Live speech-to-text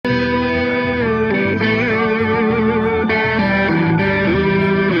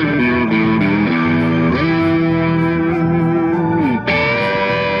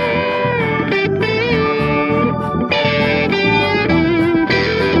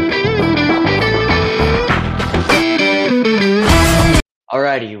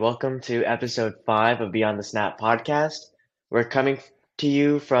Alrighty, welcome to episode 5 of Beyond the Snap podcast. We're coming to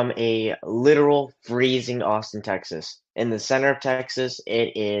you from a literal freezing Austin, Texas. In the center of Texas,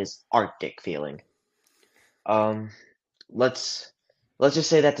 it is Arctic feeling. Um, let's just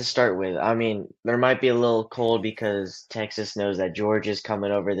say that to start with. I mean, there might be a little cold because Texas knows that Georgia's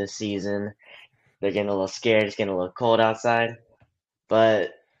coming over this season. They're getting a little scared. It's getting a little cold outside.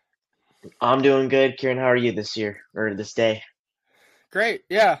 But I'm doing good. Kieran, how are you this year or this day? Great,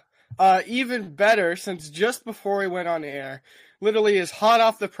 yeah. Even better since just before we went on air, literally as hot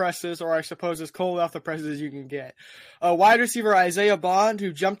off the presses, or I suppose as cold off the presses as you can get. Wide receiver Isaiah Bond,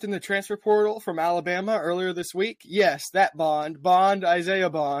 who jumped in the transfer portal from Alabama earlier this week. Yes, that Bond, Isaiah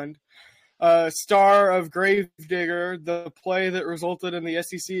Bond, star of Gravedigger, the play that resulted in the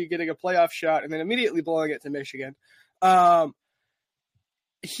SEC getting a playoff shot and then immediately blowing it to Michigan.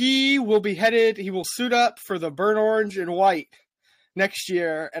 He will suit up for the burnt orange and white next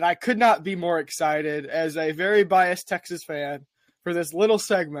year, and I could not be more excited as a very biased Texas fan for this little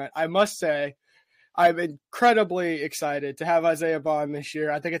segment. I must say, I'm incredibly excited to have Isaiah Bond this year.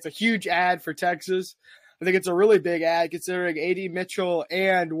 I think it's a huge ad for Texas. I think it's a really big ad considering A.D. Mitchell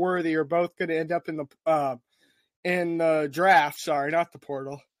and Worthy are both going to end up in the draft. Sorry, not the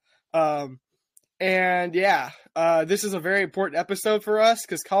portal. This is a very important episode for us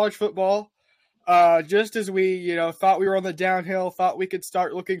because college football, just as we, thought we were on the downhill, thought we could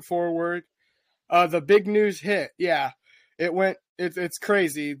start looking forward, the big news hit. Yeah, it's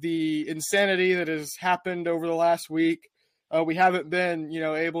crazy. The insanity that has happened over the last week. We haven't been,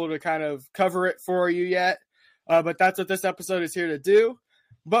 able to kind of cover it for you yet, but that's what this episode is here to do.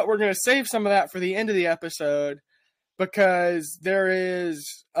 But we're going to save some of that for the end of the episode because there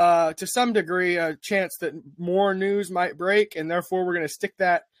is, to some degree, a chance that more news might break, and therefore we're going to stick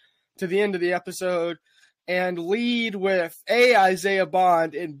that to the end of the episode and lead with A, Isaiah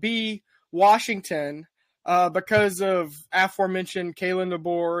Bond, and B, Washington, because of aforementioned Kalen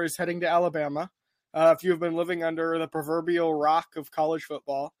DeBoer is heading to Alabama. If you have been living under the proverbial rock of college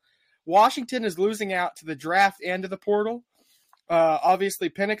football, Washington is losing out to the draft and to the portal. Obviously,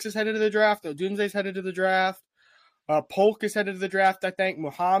 Penix is headed to the draft. Odunze is headed to the draft. Polk is headed to the draft, I think.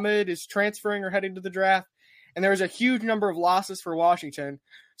 Muhammad is transferring or heading to the draft. And there's a huge number of losses for Washington.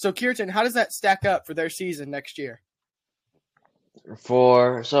 So, Kirtan, how does that stack up for their season next year?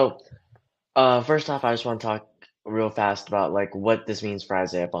 First off, I just want to talk real fast about what this means for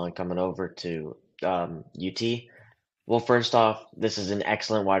Isaiah Bond coming over to UT. Well, first off, this is an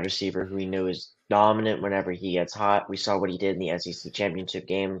excellent wide receiver who we know is dominant whenever he gets hot. We saw what he did in the SEC championship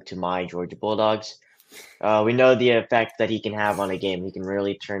game to my Georgia Bulldogs. We know the effect that he can have on a game. He can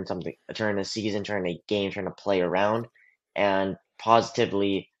really turn a season, turn a game, turn a play around, and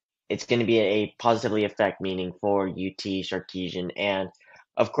it's going to be a positively affect meaning for UT Sarkisian. And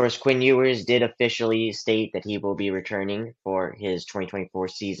of course, Quinn Ewers did officially state that he will be returning for his 2024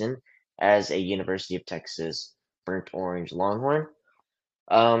 season as a University of Texas Burnt Orange Longhorn.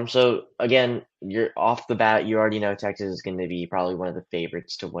 So again, you're off the bat, you already know Texas is going to be probably one of the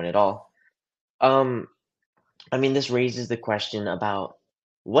favorites to win it all. This raises the question about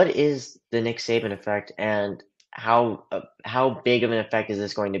what is the Nick Saban effect and how big of an effect is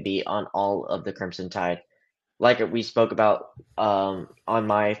this going to be on all of the Crimson Tide? Like we spoke about on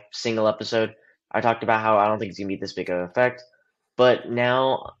my single episode, I talked about how I don't think it's going to be this big of an effect. But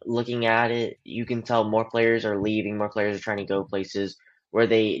now looking at it, you can tell more players are leaving, more players are trying to go places where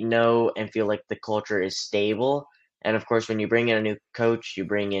they know and feel like the culture is stable. And of course, when you bring in a new coach, you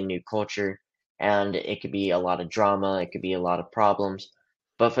bring in new culture. And it could be a lot of drama, it could be a lot of problems.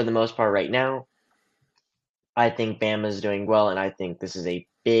 But for the most part right now, I think Bama is doing well, and I think this is a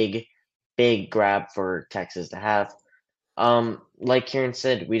big, big grab for Texas to have. Like Kieran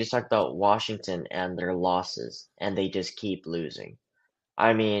said, we just talked about Washington and their losses, and they just keep losing.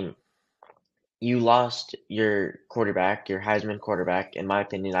 I mean, you lost your quarterback, your Heisman quarterback. In my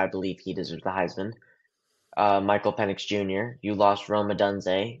opinion, I believe he deserves the Heisman. Michael Penix Jr. You lost Rome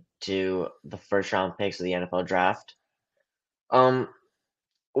Odunze to the first round picks of the NFL draft.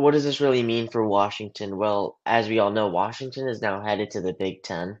 What does this really mean for Washington? Well, as we all know, Washington is now headed to the Big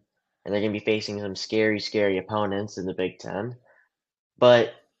Ten, and they're going to be facing some scary, scary opponents in the Big Ten.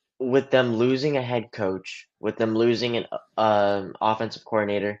 But with them losing a head coach, with them losing an offensive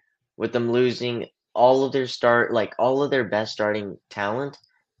coordinator, with them losing all of their best starting talent,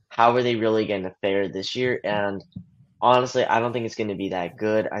 how are they really going to fare this year? And honestly, I don't think it's going to be that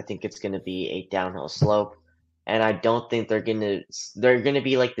good. I think it's going to be a downhill slope, and I don't think they're going to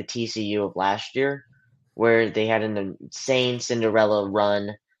be like the TCU of last year, where they had an insane Cinderella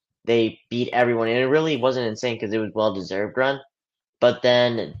run. They beat everyone, and it really wasn't insane because it was well deserved run. but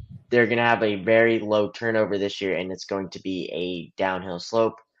then they're going to have a very low turnover this year, and it's going to be a downhill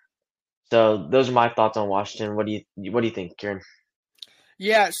slope. So those are my thoughts on Washington. What do you think, Kieran?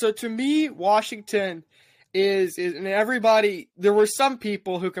 Yeah, so to me, Washington is and everybody there were some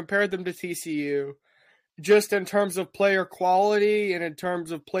people who compared them to TCU just in terms of player quality and in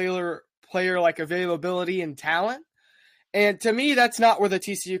terms of player like availability and talent. And to me, that's not where the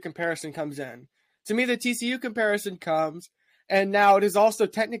TCU comparison comes in. To me, the TCU comparison comes, and now it is also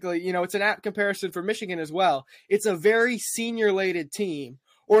technically, it's an apt comparison for Michigan as well. It's a very senior-laden team,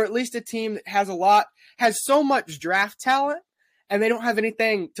 or at least a team that has so much draft talent, and they don't have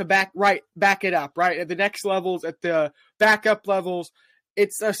anything to back it up, right? At the next levels, at the backup levels,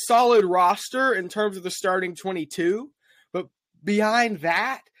 it's a solid roster in terms of the starting 22, but behind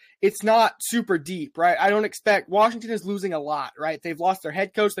that, it's not super deep, right? I don't expect Washington is losing a lot, right? They've lost their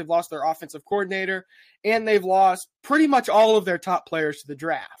head coach, they've lost their offensive coordinator, and they've lost pretty much all of their top players to the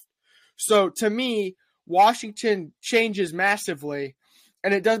draft. So to me, Washington changes massively,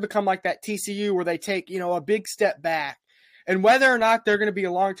 and it does become like that TCU where they take, a big step back. And whether or not they're going to be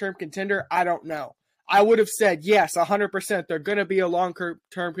a long-term contender, I don't know. I would have said, yes, 100%, they're going to be a long-term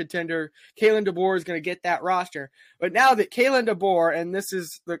contender. Kalen DeBoer is going to get that roster. But now that Kalen DeBoer, and this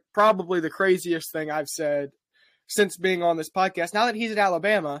is probably the craziest thing I've said since being on this podcast, now that he's at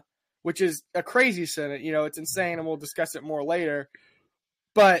Alabama, which is a crazy sentence, it's insane, and we'll discuss it more later.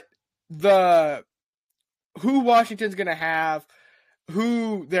 But who Washington's going to have,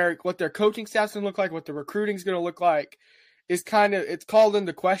 what their coaching staff's going to look like, what the recruiting's going to look like, it's called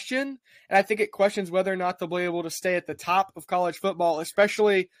into question. And I think it questions whether or not they'll be able to stay at the top of college football,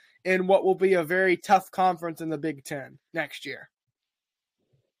 especially in what will be a very tough conference in the Big Ten next year.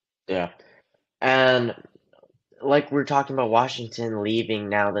 Yeah. And like we're talking about Washington leaving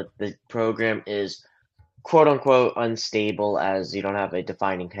now that the program is quote unquote unstable as you don't have a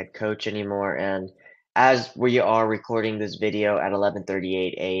defining head coach anymore. And as we are recording this video at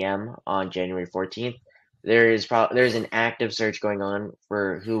 11:38 a.m. on January 14th, there's an active search going on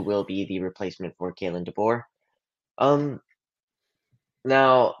for who will be the replacement for Kalen DeBoer.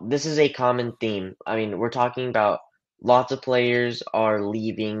 Now this is a common theme. I mean, we're talking about lots of players are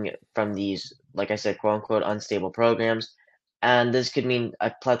leaving from these, like I said, quote unquote unstable programs, and this could mean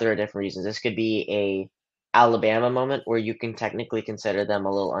a plethora of different reasons. This could be a Alabama moment where you can technically consider them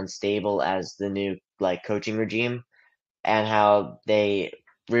a little unstable as the new like coaching regime and how they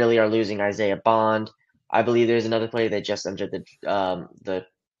really are losing Isaiah Bond. I believe there's another player that just entered the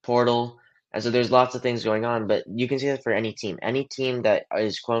portal, and so there's lots of things going on. But you can see that for any team that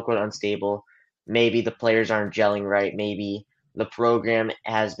is quote unquote unstable. Maybe the players aren't gelling right. Maybe the program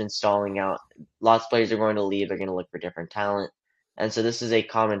has been stalling out. Lots of players are going to leave. They're going to look for different talent, and so this is a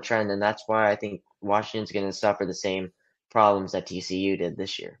common trend, and that's why I think Washington's going to suffer the same problems that TCU did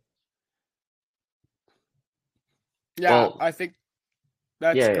this year. Yeah, Well, I think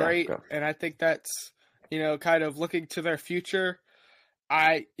that's yeah, great, go. and I think that's kind of looking to their future.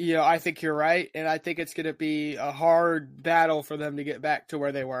 I think you're right, and I think it's going to be a hard battle for them to get back to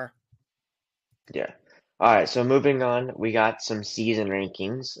where they were. Yeah. All right, so moving on, we got some season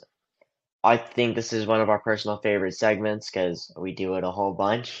rankings. I think this is one of our personal favorite segments because we do it a whole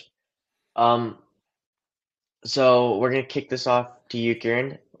bunch. Um, so we're gonna kick this off to you,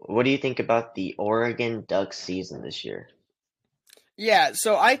 Kieran. What do you think about the Oregon Ducks season this year? Yeah,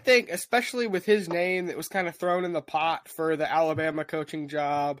 so I think, especially with his name that was kind of thrown in the pot for the Alabama coaching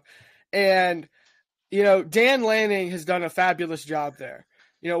job, and Dan Lanning has done a fabulous job there.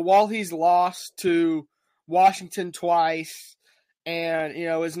 While he's lost to Washington twice, and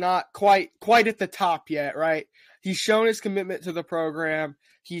is not quite at the top yet, right? He's shown his commitment to the program.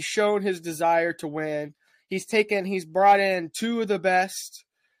 He's shown his desire to win. He's brought in two of the best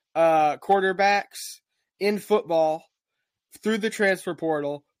quarterbacks in football through the transfer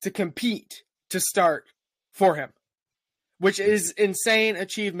portal to compete to start for him, which is insane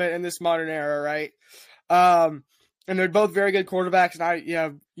achievement in this modern era, right? And they're both very good quarterbacks, and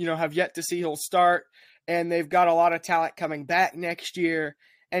I have yet to see who'll start. And they've got a lot of talent coming back next year.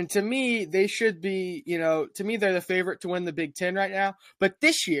 And to me, they should be, they're the favorite to win the Big Ten right now. But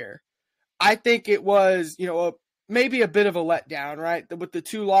this year, I think it was, maybe a bit of a letdown, right? With the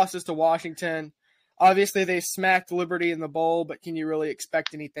two losses to Washington. Obviously, they smacked Liberty in the bowl, but can you really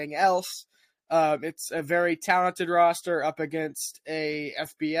expect anything else? It's a very talented roster up against a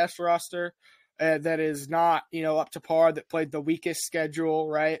FBS roster that is not, up to par, that played the weakest schedule,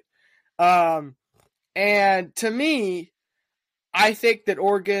 right? And to me, I think that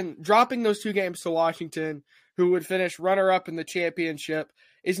Oregon dropping those two games to Washington, who would finish runner-up in the championship,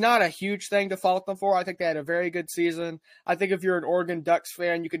 is not a huge thing to fault them for. I think they had a very good season. I think if you're an Oregon Ducks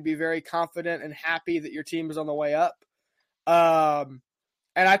fan, you could be very confident and happy that your team is on the way up. And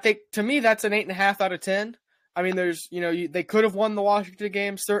I think, to me, that's an 8.5 out of 10. I mean, they could have won the Washington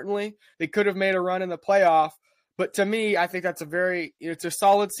game, certainly. They could have made a run in the playoff. But to me, I think that's it's a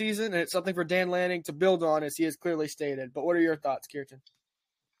solid season, and it's something for Dan Lanning to build on, as he has clearly stated. But what are your thoughts, Kirtan?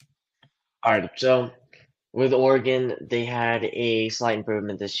 All right, so with Oregon, they had a slight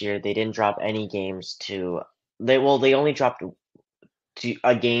improvement this year. They didn't drop any games to they only dropped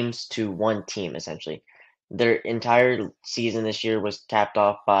games to one team essentially. Their entire season this year was capped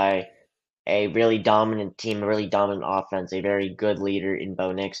off by a really dominant team, a really dominant offense, a very good leader in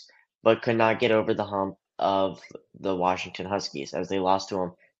Bo Nix, but could not get over the hump of the Washington Huskies as they lost to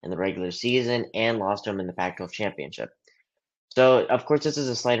them in the regular season and lost to them in the Pac-12 championship. So, of course, this is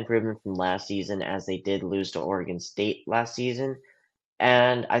a slight improvement from last season as they did lose to Oregon State last season.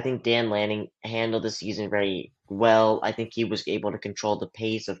 And I think Dan Lanning handled the season very well. I think he was able to control the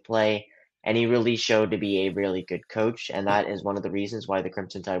pace of play, and he really showed to be a really good coach. And that is one of the reasons why the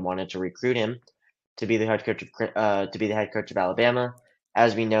Crimson Tide wanted to recruit him to be the head coach of Alabama.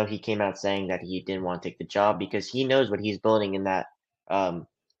 As we know, he came out saying that he didn't want to take the job because he knows what he's building um,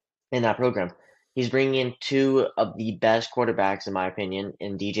 in that program. He's bringing in two of the best quarterbacks, in my opinion,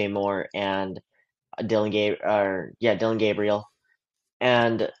 in DJ Moore and Dylan Gabriel.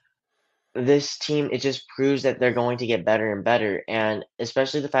 And this team, it just proves that they're going to get better and better. And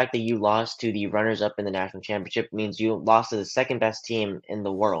especially the fact that you lost to the runners up in the national championship means you lost to the second best team in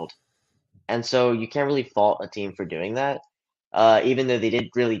the world. And so you can't really fault a team for doing that. Even though they did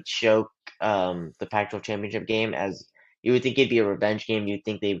really choke the Pac-12 championship game, as you would think it'd be a revenge game, you'd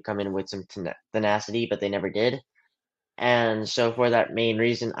think they would come in with some tenacity, but they never did. And so for that main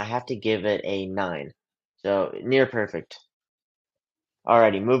reason, I have to give it a 9. So near perfect.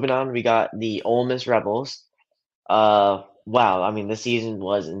 Alrighty, moving on, we got the Ole Miss Rebels. Wow, I mean, this season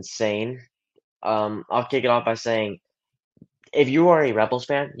was insane. I'll kick it off by saying, if you are a Rebels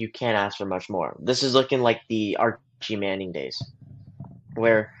fan, you can't ask for much more. This is looking like the Archie Manning days,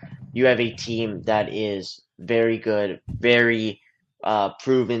 where you have a team that is very good, very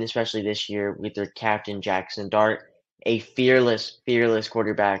proven, especially this year with their captain Jackson Dart, a fearless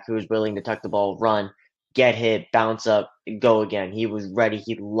quarterback who is willing to tuck the ball, run, get hit, bounce up, go again. He was ready.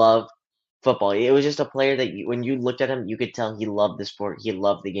 He loved football. It was just a player that when you looked at him, you could tell he loved the sport, he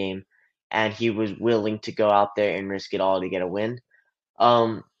loved the game, and he was willing to go out there and risk it all to get a win.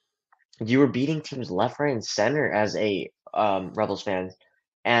 Um, you were beating teams left, right, and center as a Rebels fan,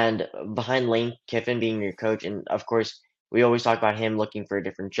 and behind Lane Kiffin being your coach, and of course we always talk about him looking for a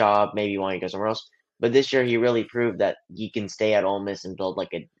different job, maybe wanting to go somewhere else. But this year he really proved that he can stay at Ole Miss and build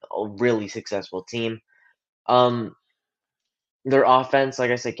like a really successful team. Um, their offense, like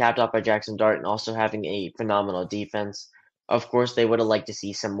I said, capped off by Jackson Dart and also having a phenomenal defense. Of course, they would have liked to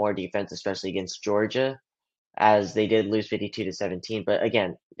see some more defense, especially against Georgia, as they did lose 52-17. But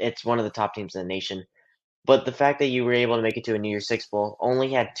again, it's one of the top teams in the nation. But the fact that you were able to make it to a New Year's Six Bowl,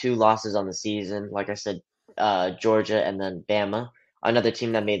 only had 2 losses on the season, like I said, Georgia and then Bama, another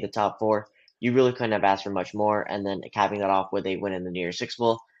team that made the top 4. You really couldn't have asked for much more. And then capping that off with a win in the New Year's Six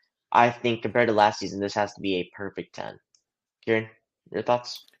Bowl, I think compared to last season, this has to be a perfect 10. Kieran, your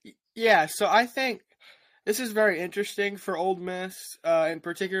thoughts? Yeah, so I think this is very interesting for Ole Miss, and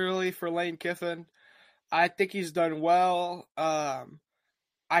particularly for Lane Kiffin. I think he's done well.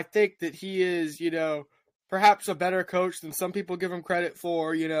 I think that he is, perhaps a better coach than some people give him credit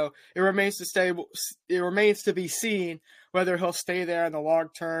for. It remains to be seen whether he'll stay there in the long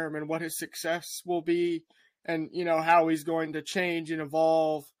term and what his success will be, and how he's going to change and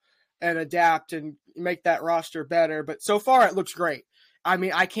evolve and adapt and make that roster better. But so far, it looks great. I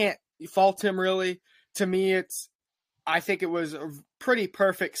mean, I can't fault him really. To me, I think it was a pretty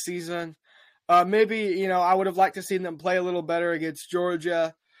perfect season. Maybe, I would have liked to see them play a little better against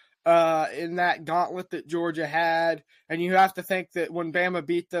Georgia in that gauntlet that Georgia had. And you have to think that when Bama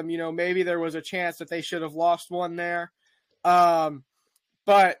beat them, maybe there was a chance that they should have lost one there.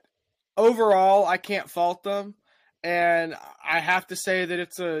 But overall, I can't fault them. And I have to say that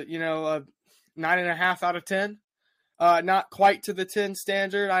it's a 9.5 out of 10. Not quite to the 10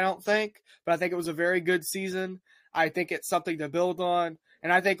 standard, I don't think, but I think it was a very good season. I think it's something to build on,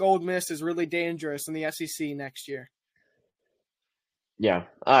 and I think Ole Miss is really dangerous in the SEC next year. Yeah.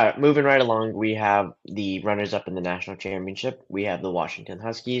 All right, moving right along, we have the runners-up in the national championship. We have the Washington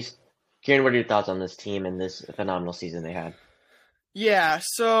Huskies. Kieran, what are your thoughts on this team and this phenomenal season they had?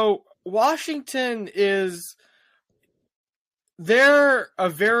 They're a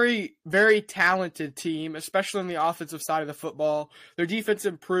very, very talented team, especially on the offensive side of the football. Their defense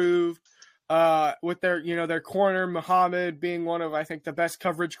improved with their corner, Muhammad, being one of, I think, the best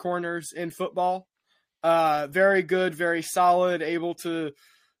coverage corners in football. Very good, very solid, able to,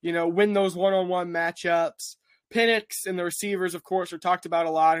 win those one-on-one matchups. Penix and the receivers, of course, are talked about a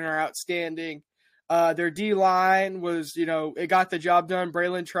lot and are outstanding. Their D-line was, it got the job done.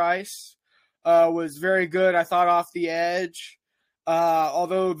 Braylon Trice was very good, I thought, off the edge.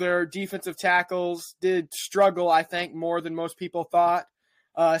 Although their defensive tackles did struggle, I think, more than most people thought,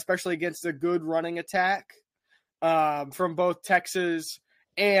 especially against a good running attack from both Texas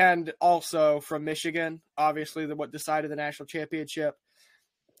and also from Michigan, obviously what decided the national championship.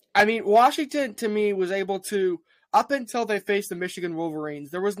 I mean, Washington, to me, was able to, up until they faced the Michigan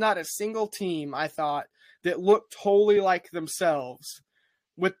Wolverines, there was not a single team, I thought, that looked wholly like themselves,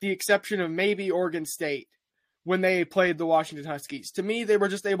 with the exception of maybe Oregon State, when they played the Washington Huskies. To me, they were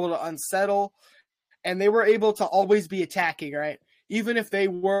just able to unsettle, and they were able to always be attacking, right? Even if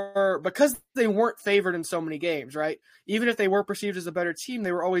because they weren't favored in so many games, right? Even if they were perceived as a better team,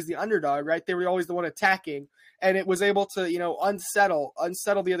 they were always the underdog, right? They were always the one attacking, and it was able to,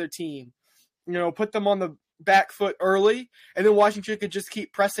 unsettle the other team, put them on the back foot early, and then Washington could just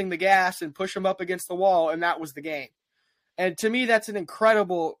keep pressing the gas and push them up against the wall, and that was the game. And to me, that's an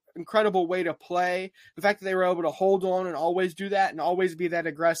incredible way to play. The fact that they were able to hold on and always do that and always be that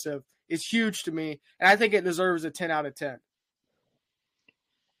aggressive is huge to me. And I think it deserves a 10 out of 10.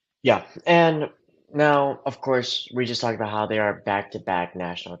 Yeah, and now, of course, we just talked about how they are back-to-back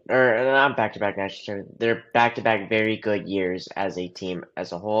national, or not back-to-back national, they're back-to-back very good years as a team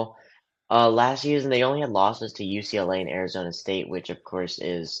as a whole. Last season, they only had losses to UCLA and Arizona State, which, of course,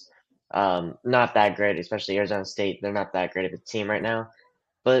 is not that great, especially Arizona State. They're not that great of a team right now.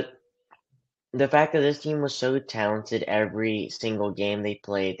 But the fact that this team was so talented every single game they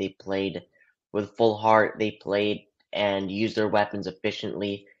played with full heart, they played and used their weapons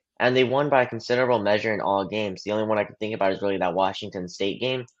efficiently, and they won by a considerable measure in all games. The only one I can think about is really that Washington State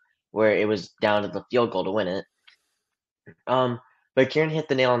game, where it was down to the field goal to win it. But Kieran hit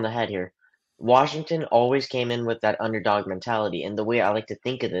the nail on the head here. Washington always came in with that underdog mentality, and the way I like to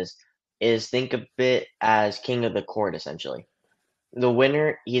think of this is think of it as king of the court, essentially. The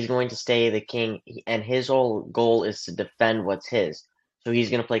winner, he's going to stay the king, and his whole goal is to defend what's his. So he's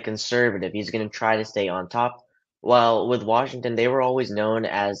going to play conservative. He's going to try to stay on top. While with Washington, they were always known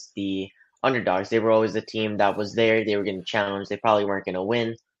as the underdogs. They were always the team that was there. They were getting challenged. They probably weren't going to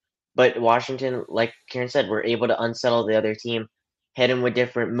win. But Washington, like Kieran said, were able to unsettle the other team, hit them with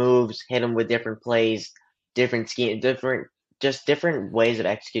different moves, hit them with different plays, different scheme, different ways of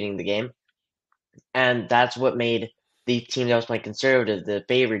executing the game. And that's what made the team that was playing conservative, the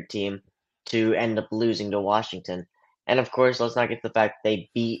favored team, to end up losing to Washington. And of course, let's not get the fact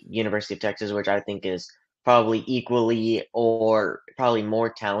they beat University of Texas, which I think is probably equally or probably more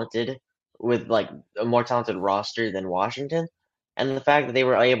talented, with like a more talented roster than Washington. And the fact that they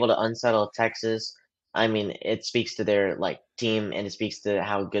were able to unsettle Texas, I mean, it speaks to their like team and it speaks to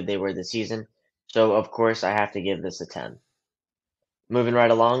how good they were this season. So of course, I have to give this a 10. Moving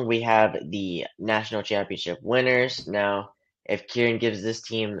right along, we have the national championship winners. Now, if Kieran gives this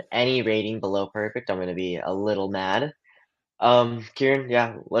team any rating below perfect, I'm going to be a little mad. Kieran,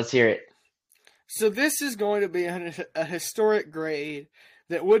 yeah, let's hear it. So this is going to be a historic grade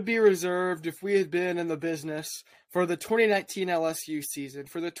that would be reserved if we had been in the business for the 2019 LSU season,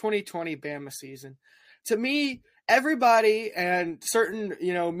 for the 2020 Bama season. To me, everybody and certain,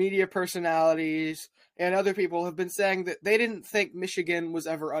 media personalities and other people have been saying that they didn't think Michigan was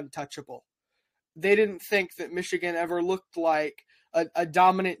ever untouchable. They didn't think that Michigan ever looked like a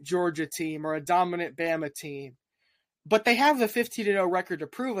dominant Georgia team or a dominant Bama team. But they have the 15-0 record to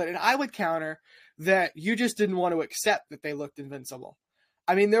prove it, and I would counter that you just didn't want to accept that they looked invincible.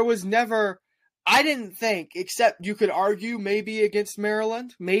 I mean, there was never – I didn't think, except you could argue maybe against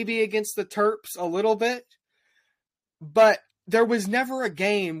Maryland, maybe against the Terps a little bit, but there was never a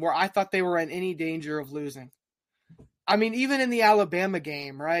game where I thought they were in any danger of losing. I mean, even in the Alabama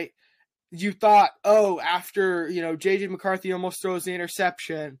game, right, you thought, after, J.J. McCarthy almost throws the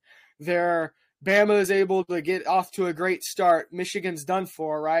interception, Bama is able to get off to a great start. Michigan's done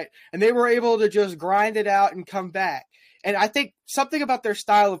for, right? And they were able to just grind it out and come back. And I think something about their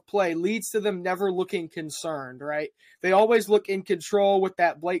style of play leads to them never looking concerned, right? They always look in control with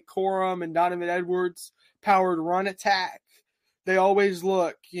that Blake Corum and Donovan Edwards powered run attack. They always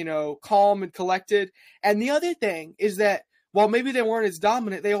look, calm and collected. And the other thing is that while maybe they weren't as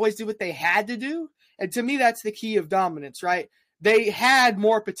dominant, they always did what they had to do. And to me, that's the key of dominance, right? They had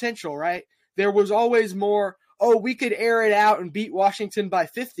more potential, right? There was always more, oh, we could air it out and beat Washington by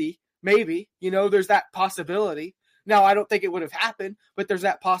 50, maybe. There's that possibility. Now, I don't think it would have happened, but there's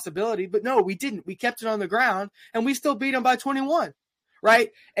that possibility. But no, we didn't. We kept it on the ground, and we still beat them by 21, right?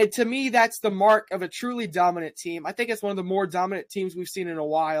 And to me, that's the mark of a truly dominant team. I think it's one of the more dominant teams we've seen in a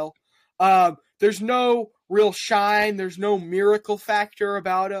while. There's no real shine. There's no miracle factor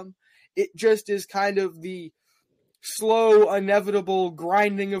about them. It just is kind of the slow, inevitable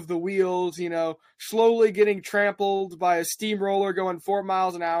grinding of the wheels, slowly getting trampled by a steamroller going 4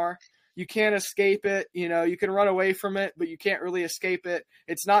 miles an hour. You can't escape it. You can run away from it, but you can't really escape it.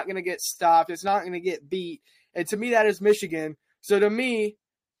 It's not going to get stopped. It's not going to get beat. And to me, that is Michigan. So to me,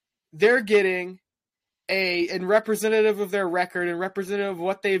 they're getting in representative of their record and representative of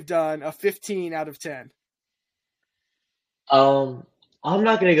what they've done, a 15 out of 10. I'm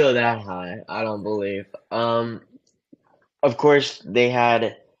not gonna go that high. I don't believe. Of course, they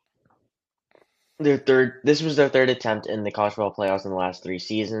had their third. This was their third attempt in the college football playoffs in the last 3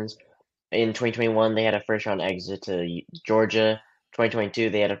 seasons. In 2021, they had a first round exit to Georgia. 2022,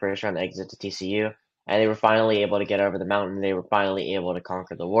 they had a first round exit to TCU, and they were finally able to get over the mountain. They were finally able to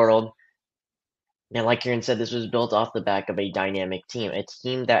conquer the world. And like Kieran said, this was built off the back of a dynamic team, a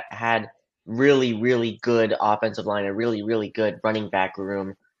team that had really, really good offensive line, a really, really good running back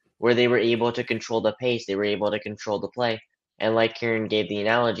room, where they were able to control the pace, they were able to control the play. And like Kieran gave the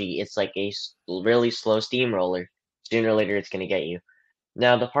analogy, it's like a really slow steamroller. Sooner or later, it's going to get you.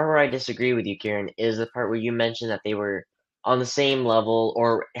 Now, the part where I disagree with you, Kieran, is the part where you mentioned that they were on the same level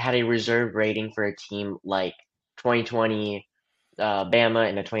or had a reserve rating for a team like 2020 Bama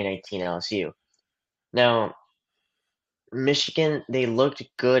and a 2019 LSU. Now, Michigan, they looked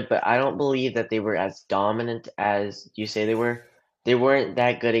good, but I don't believe that they were as dominant as you say they were. They weren't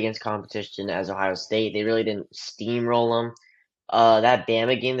that good against competition as Ohio State. They really didn't steamroll them. That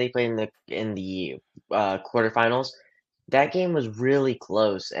Bama game they played in the quarterfinals, that game was really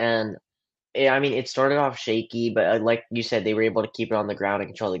close, and I mean it started off shaky, but like you said, they were able to keep it on the ground and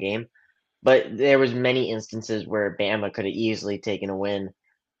control the game. But there was many instances where Bama could have easily taken a win.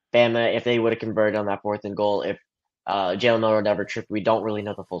 Bama, if they would have converted on that fourth and goal, if Jalen Milroe never tripped, we don't really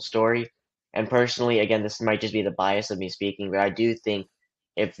know the full story. And personally, again, this might just be the bias of me speaking, but I do think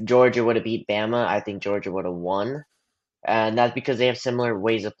if Georgia would have beat Bama, I think Georgia would have won. And that's because they have similar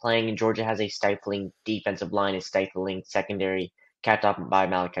ways of playing, and Georgia has a stifling defensive line, a stifling secondary, capped off by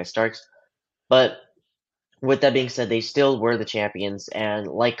Malachi Starks. But with that being said, they still were the champions, and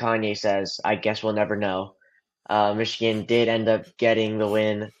like Kanye says, I guess we'll never know. Michigan did end up getting the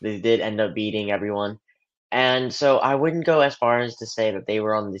win. They did end up beating everyone. And so I wouldn't go as far as to say that they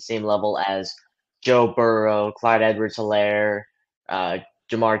were on the same level as Joe Burrow, Clyde Edwards-Helaire, uh,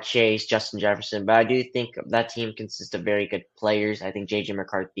 Jamar Chase, Justin Jefferson, but I do think that team consists of very good players. I think J.J.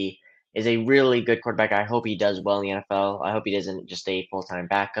 McCarthy is a really good quarterback. I hope he does well in the NFL. I hope he doesn't just stay full-time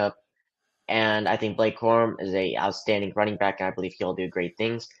backup. And I think Blake Corum is a outstanding running back, and I believe he'll do great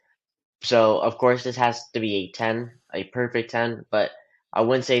things. So, of course, this has to be a 10, a perfect 10, but I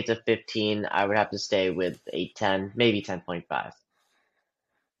wouldn't say it's a 15. I would have to stay with a 10, maybe 10.5.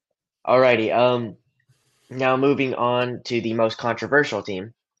 Alrighty, now moving on to the most controversial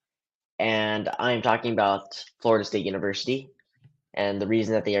team, and I'm talking about Florida State University. And the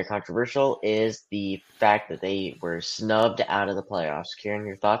reason that they are controversial is the fact that they were snubbed out of the playoffs. Kieran,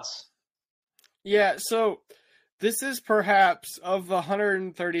 your thoughts? Yeah, so this is perhaps of the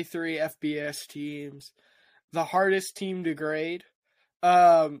 133 FBS teams, the hardest team to grade.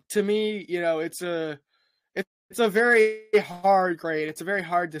 To me, it's a very hard grade. It's a very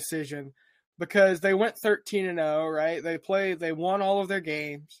hard decision because they went 13-0, right? They won all of their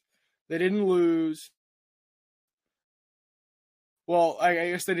games. They didn't lose. Well, I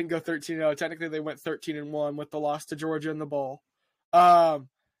guess they didn't go 13-0. Technically, they went 13-1 with the loss to Georgia in the bowl.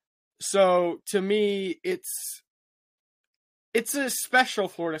 So to me, it's a special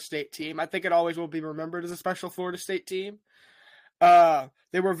Florida State team. I think it always will be remembered as a special Florida State team.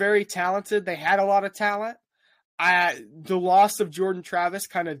 They were very talented. They had a lot of talent. The loss of Jordan Travis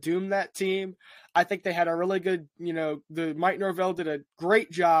kind of doomed that team. I think they had a really good, the Mike Norvell did a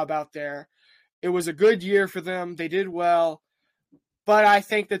great job out there. It was a good year for them. They did well, but I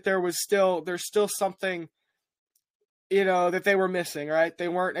think that there's still something, that they were missing, right? They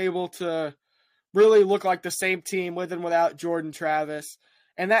weren't able to really look like the same team with and without Jordan Travis.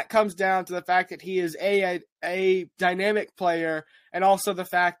 And that comes down to the fact that he is a dynamic player, and also the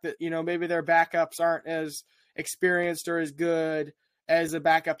fact that, maybe their backups aren't as experienced or as good as the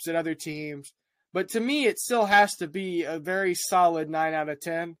backups at other teams. But to me, it still has to be a very solid 9 out of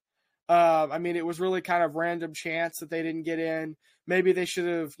 10. It was really kind of random chance that they didn't get in. Maybe they should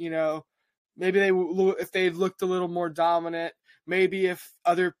have, maybe if they looked a little more dominant, maybe if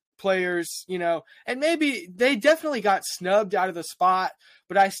other players, and maybe they definitely got snubbed out of the spot,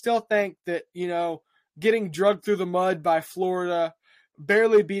 but I still think that, getting drugged through the mud by Florida,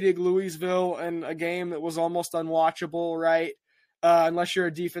 barely beating Louisville in a game that was almost unwatchable, right? Unless you're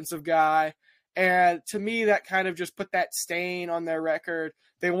a defensive guy. And to me, that kind of just put that stain on their record.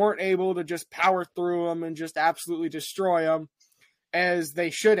 They weren't able to just power through them and just absolutely destroy them as they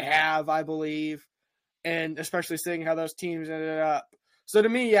should have, I believe. And especially seeing how those teams ended up. So to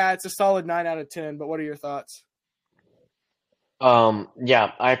me, yeah, it's a solid 9 out of 10. But what are your thoughts?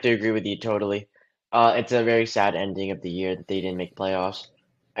 Yeah, I have to agree with you totally. It's a very sad ending of the year that they didn't make playoffs.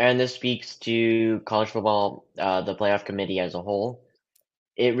 And this speaks to college football, the playoff committee as a whole.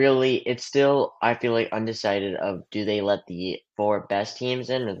 It's still, I feel like, undecided of do they let the four best teams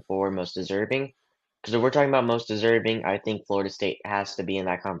in or the four most deserving? Because if we're talking about most deserving, I think Florida State has to be in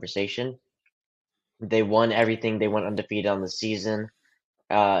that conversation. They won everything. They went undefeated on the season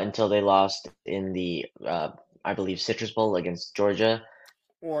until they lost in the, I believe, Citrus Bowl against Georgia.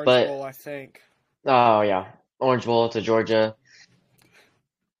 Orange But, Bowl, I think. oh yeah, Orange Bowl to Georgia.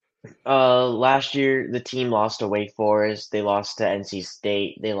 Last year the team lost to Wake Forest, they lost to NC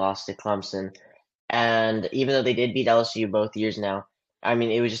State, they lost to Clemson, and even though they did beat LSU both years now, I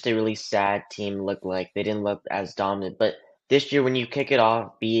mean it was just a really sad team. Looked like they didn't look as dominant. But this year, when you kick it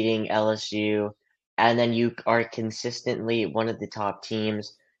off beating LSU, and then you are consistently one of the top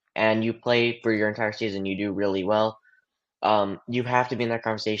teams, and you play for your entire season, you do really well. You have to be in that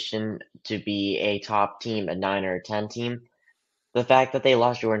conversation to be a top team, a 9 or a 10 team. The fact that they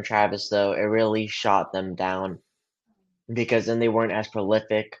lost Jordan Travis, though, it really shot them down because then they weren't as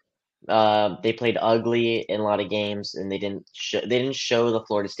prolific. They played ugly in a lot of games, and they didn't show the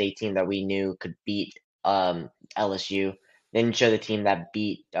Florida State team that we knew could beat LSU. They didn't show the team that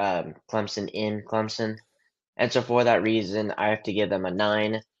beat Clemson in Clemson, and so for that reason, I have to give them a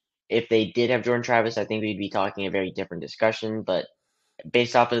 9. If they did have Jordan Travis, I think we'd be talking a very different discussion. But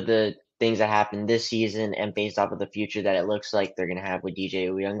based off of the things that happened this season and based off of the future that it looks like they're gonna have with DJ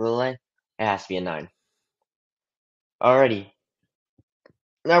Uyunglele, it has to be a 9. Alrighty,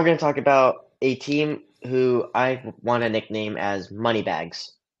 now we're gonna talk about a team who I want to nickname as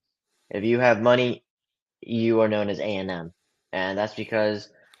Moneybags. If you have money, you are known as A&M, and that's because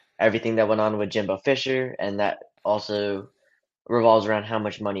everything that went on with Jimbo Fisher, and that also revolves around how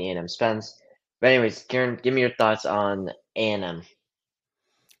much money A&M spends. But anyways, Kieran, give me your thoughts on A&M.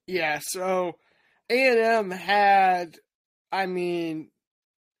 Yeah, so A&M had, I mean,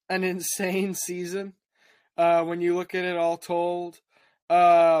 an insane season when you look at it all told.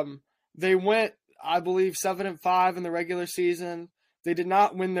 They went, I believe, 7-5 in the regular season. They did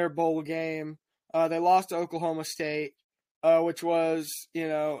not win their bowl game. They lost to Oklahoma State, which was,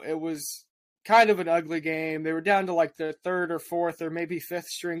 it was kind of an ugly game. They were down to like their third or fourth or maybe fifth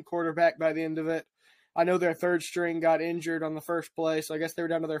string quarterback by the end of it. I know their third string got injured on the first play, so I guess they were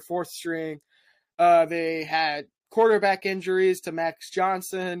down to their fourth string. They had quarterback injuries to Max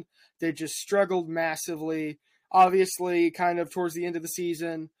Johnson. They just struggled massively. Obviously, kind of towards the end of the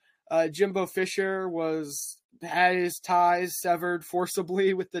season, Jimbo Fisher had his ties severed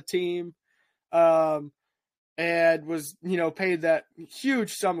forcibly with the team, and was paid that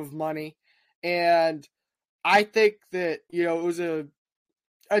huge sum of money. And I think that it was a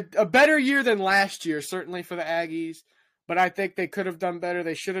better year than last year, certainly for the Aggies. But I think they could have done better.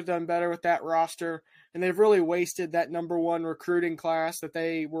 They should have done better with that roster. And they've really wasted that number one recruiting class that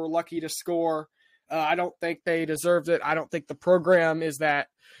they were lucky to score. I don't think they deserved it. I don't think the program is that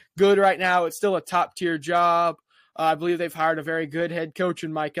good right now. It's still a top-tier job. I believe they've hired a very good head coach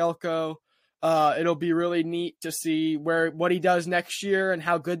in Mike Elko. It'll be really neat to see what he does next year and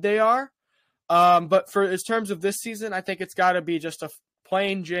how good they are. But for as terms of this season, I think it's got to be just a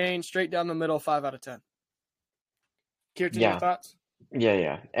plain Jane, straight down the middle, 5 out of 10. Kirtan, your Yeah, thoughts?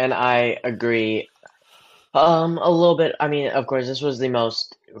 yeah, and I agree. A little bit. I mean, of course, this was the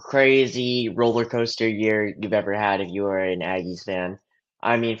most crazy roller coaster year you've ever had if you were an Aggies fan.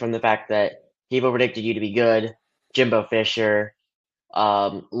 I mean, from the fact that people predicted you to be good, Jimbo Fisher,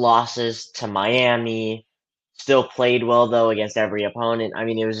 losses to Miami, still played well though against every opponent. I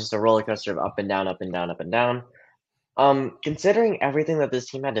mean, it was just a roller coaster of up and down, up and down, up and down. Considering everything that this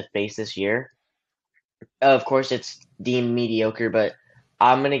team had to face this year, of course, it's deemed mediocre, but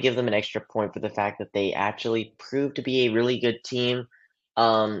I'm gonna give them an extra point for the fact that they actually proved to be a really good team.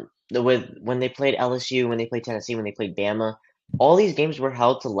 When they played LSU, when they played Tennessee, when they played Bama, all these games were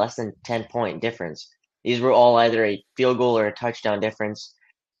held to less than 10-point difference. These were all either a field goal or a touchdown difference.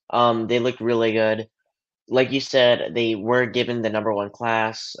 They looked really good. Like you said, they were given the number one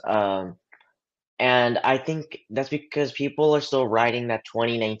class. And I think that's because people are still riding that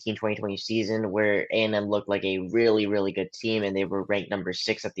 2019-2020 season where A&M looked like a really, really good team and they were ranked number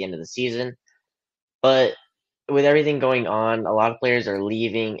 6 at the end of the season. But with everything going on, a lot of players are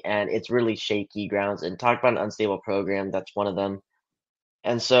leaving and it's really shaky grounds. And talk about an unstable program, that's one of them.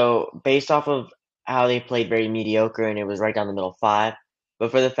 And so, based off of how they played very mediocre and it was right down the middle five, but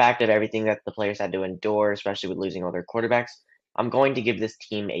for the fact of everything that the players had to endure, especially with losing all their quarterbacks, I'm going to give this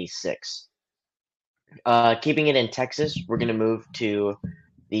team a 6. Keeping it in Texas, we're going to move to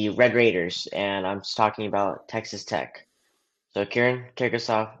the Red Raiders, and I'm just talking about Texas Tech. So, Kieran, kick us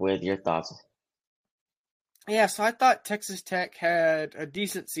off with your thoughts. Yeah, so I thought Texas Tech had a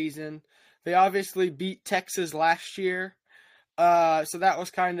decent season. They obviously beat Texas last year. So that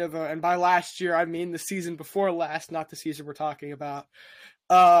was kind of and by last year, I mean the season before last, not the season we're talking about.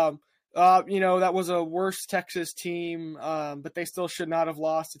 Um, that was a worse Texas team, but they still should not have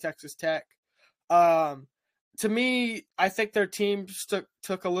lost to Texas Tech. Um, to me, I think their team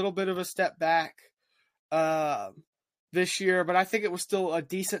took a little bit of a step back um, this year, but I think it was still a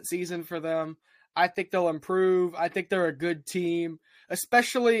decent season for them. I think they'll improve. I think they're a good team.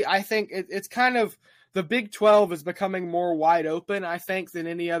 Especially, I think it's kind of the Big 12 is becoming more wide open, I think, than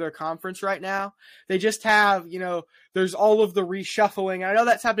any other conference right now. They just have, there's all of the reshuffling. I know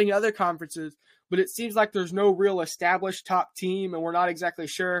that's happening in other conferences, but it seems like there's no real established top team, and we're not exactly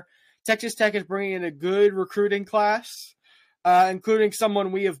sure. Texas Tech is bringing in a good recruiting class, including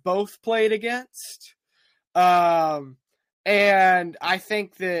someone we have both played against. Um, and I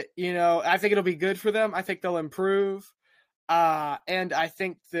think that, I think it'll be good for them. I think they'll improve. And I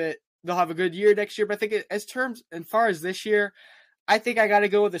think that they'll have a good year next year. But I think as far as this year, I think I got to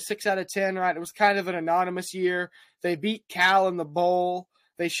go with a 6 out of 10, right? It was kind of an anonymous year. They beat Cal in the bowl.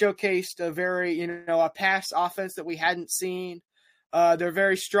 They showcased a very, a pass offense that we hadn't seen. They're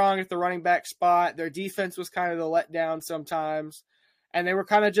very strong at the running back spot. Their defense was kind of the letdown sometimes. And they were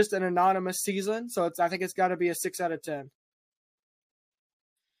kind of just an anonymous season. So I think it's got to be a 6 out of 10.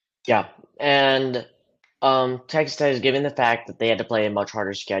 Yeah, and Texas Tech is given the fact that they had to play a much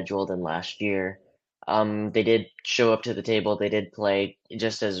harder schedule than last year. They did show up to the table. They did play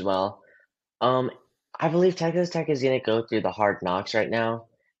just as well. Um, I believe Texas Tech is going to go through the hard knocks right now.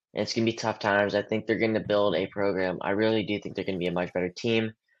 And it's going to be tough times. I think they're going to build a program. I really do think they're going to be a much better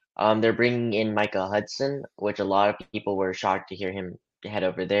team. They're bringing in Micah Hudson, which a lot of people were shocked to hear him head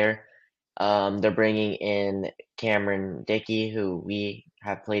over there. They're bringing in Cameron Dickey, who we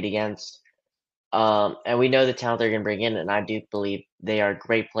have played against. And we know the talent they're going to bring in, and I do believe they are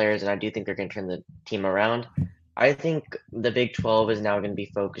great players, and I do think they're going to turn the team around. I think the Big 12 is now going to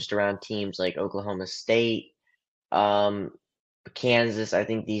be focused around teams like Oklahoma State, um, Kansas. I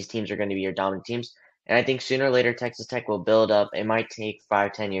think these teams are going to be your dominant teams. And I think sooner or later, Texas Tech will build up. It might take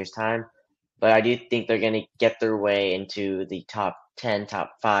 5, 10 years' time, but I do think they're going to get their way into the top 10,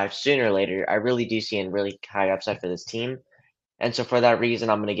 top 5 sooner or later. I really do see a really high upside for this team. And so for that reason,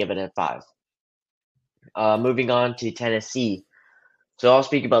 I'm going to give it a 5. Moving on to Tennessee. So I'll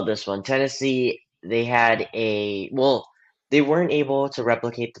speak about this one. Tennessee, they weren't able to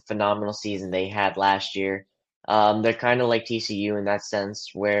replicate the phenomenal season they had last year. They're kind of like TCU in that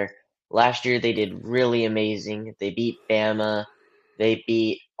sense, where last year they did really amazing. They beat Bama, they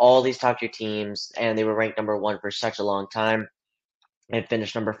beat all these top tier teams, and they were ranked number 1 for such a long time and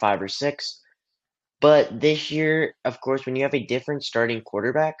finished number 5 or 6. But this year, of course, when you have a different starting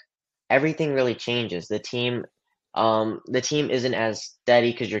quarterback, everything really changes. The team isn't as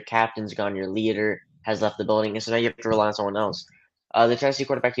steady because your captain's gone, your leader has left the building, and so now you have to rely on someone else. The Tennessee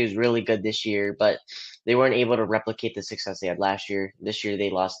quarterback, he was really good this year, but they weren't able to replicate the success they had last year. This year, they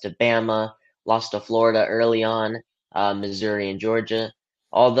lost to Bama, lost to Florida early on, Missouri and Georgia.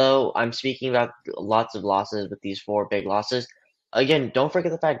 Although I'm speaking about lots of losses with these 4 big losses, again, don't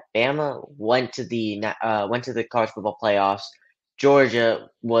forget the fact Bama went to the college football playoffs. Georgia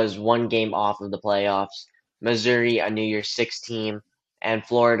was 1 game off of the playoffs. Missouri, a New Year's Six team, and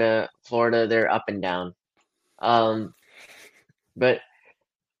Florida, they're up and down. Um, but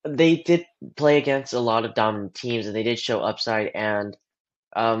they did play against a lot of dominant teams, and they did show upside. And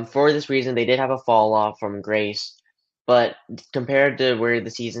for this reason, they did have a fall off from grace. But compared to where the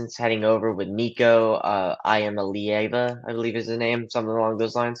season's heading over with Nico, I am Alieva, I believe is his name, something along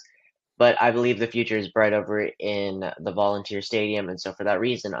those lines. But I believe the future is bright over in the Volunteer Stadium, and so for that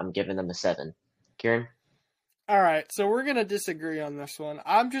reason, I'm giving them a 7. Kieran? All right, so we're going to disagree on this one.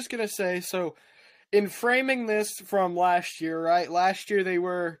 I'm just going to say, so in framing this from last year, right? Last year they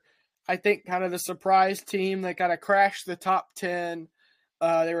were, I think, kind of the surprise team that kind of crashed the top 10.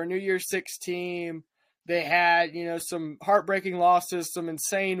 They were a New Year's Six team. They had, some heartbreaking losses, some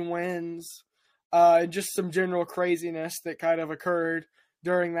insane wins. and just some general craziness that kind of occurred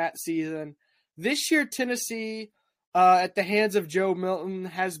during that season. This year, Tennessee, at the hands of Joe Milton,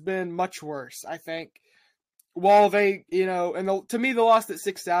 has been much worse, I think. While they, to me, the loss that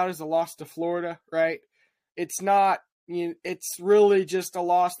sticks out is the loss to Florida, right? It's not, it's really just a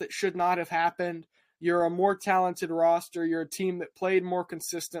loss that should not have happened. You're a more talented roster. You're a team that played more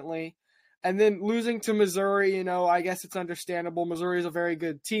consistently. And then losing to Missouri, I guess it's understandable. Missouri is a very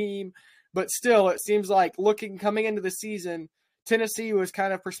good team. But still, it seems like coming into the season, Tennessee was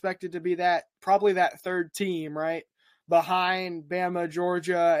kind of expected to be probably that third team, right? Behind Bama,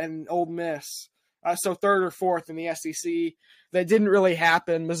 Georgia, and Ole Miss. So third or fourth in the SEC. That didn't really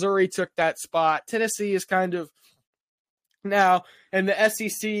happen. Missouri took that spot. Tennessee is kind of now in the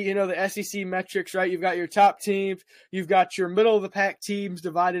SEC, the SEC metrics, right? You've got your top teams. You've got your middle of the pack teams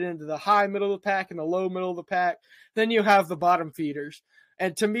divided into the high middle of the pack and the low middle of the pack. Then you have the bottom feeders.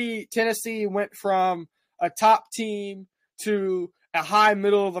 And to me, Tennessee went from a top team to a high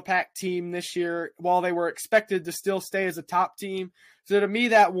middle of the pack team this year while they were expected to still stay as a top team. So to me,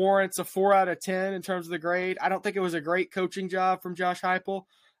 that warrants a 4 out of 10 in terms of the grade. I don't think it was a great coaching job from Josh Heupel.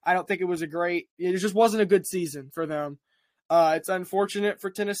 I don't think it just wasn't a good season for them. It's unfortunate for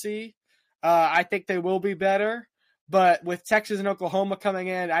Tennessee. I think they will be better. But with Texas and Oklahoma coming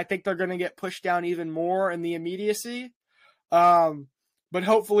in, I think they're going to get pushed down even more in the immediacy. But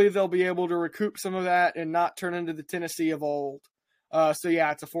hopefully they'll be able to recoup some of that and not turn into the Tennessee of old. So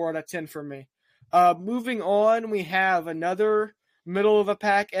yeah, it's a 4 out of 10 for me. Moving on, we have another middle of the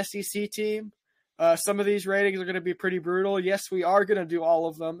pack SEC team. Some of these ratings are going to be pretty brutal. Yes, we are going to do all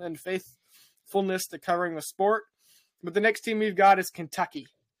of them in faithfulness to covering the sport. But the next team we've got is Kentucky.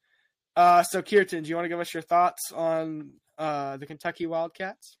 So Kirtan, do you want to give us your thoughts on the Kentucky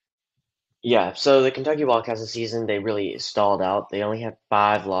Wildcats? Yeah, so the Kentucky Wildcats this season, they really stalled out. They only had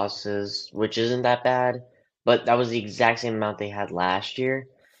 5 losses, which isn't that bad, but that was the exact same amount they had last year.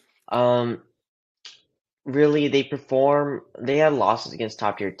 Um, Really, they had losses against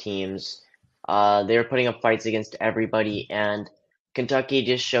top tier teams. They were putting up fights against everybody, and Kentucky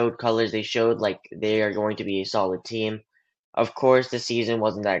just showed colors. They showed like they are going to be a solid team. Of course, the season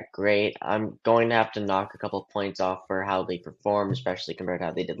wasn't that great. I'm going to have to knock a couple points off for how they performed, especially compared to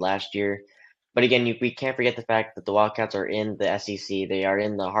how they did last year. But again, we can't forget the fact that the Wildcats are in the SEC. They are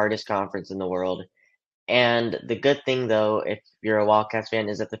in the hardest conference in the world. And the good thing, though, if you're a Wildcats fan,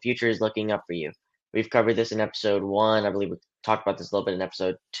 is that the future is looking up for you. We've covered this in episode 1. I believe we talked about this a little bit in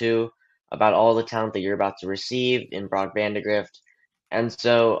episode 2 about all the talent that you're about to receive in Brock Vandegrift. And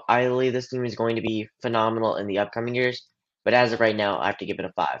so I believe this team is going to be phenomenal in the upcoming years. But as of right now, I have to give it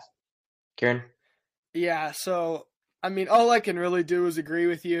a 5. Kieran? Yeah, so I mean, all I can really do is agree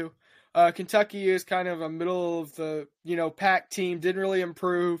with you. Kentucky is kind of a middle of the pack team. Didn't really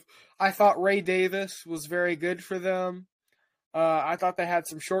improve. I thought Ray Davis was very good for them. I thought they had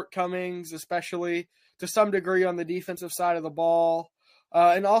some shortcomings, especially to some degree on the defensive side of the ball,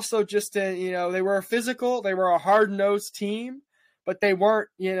 and also just they were physical. They were a hard nosed team, but they weren't.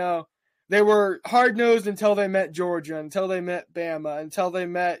 They were hard nosed until they met Georgia, until they met Bama, until they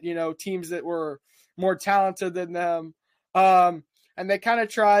met teams that were more talented than them. And they kind of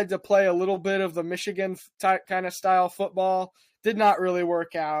tried to play a little bit of the Michigan type kind of style football. Did not really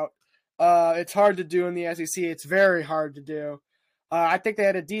work out. It's hard to do in the SEC. It's very hard to do. I think they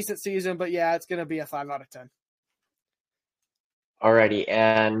had a decent season, but yeah, it's going to be a 5 out of 10. Alrighty,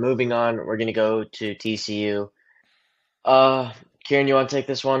 and moving on, we're going to go to TCU. Kieran, you want to take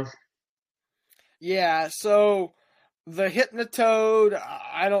this one? Yeah, so the Hypnotoad,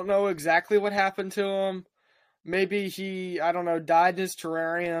 I don't know exactly what happened to him. Maybe he, I don't know, died in his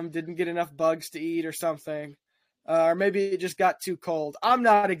terrarium, didn't get enough bugs to eat or something. Or maybe it just got too cold. I'm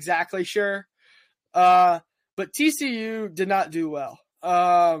not exactly sure. But TCU did not do well.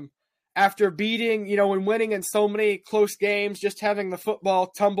 After beating, when winning in so many close games, just having the football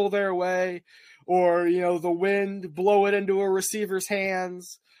tumble their way or, the wind blow it into a receiver's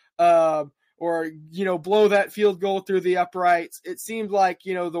hands or, blow that field goal through the uprights. It seemed like,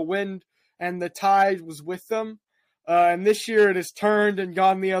 the wind and the tide was with them. And this year it has turned and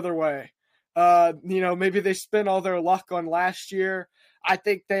gone the other way. Maybe they spent all their luck on last year. I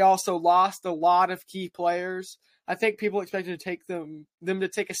think they also lost a lot of key players. I think people expected to take them to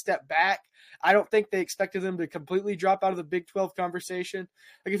take a step back. I don't think they expected them to completely drop out of the Big 12 conversation.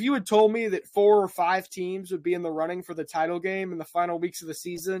 Like if you had told me that 4 or 5 teams would be in the running for the title game in the final weeks of the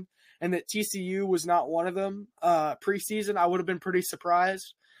season and that TCU was not one of them preseason, I would have been pretty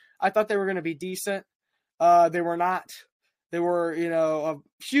surprised. I thought they were going to be decent. They were not. They were, a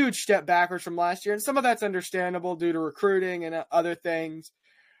huge step backwards from last year. And some of that's understandable due to recruiting and other things.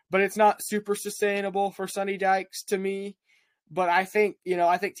 but it's not super sustainable for Sonny Dykes to me. But I think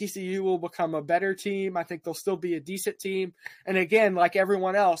TCU will become a better team. I think they'll still be a decent team. And again, like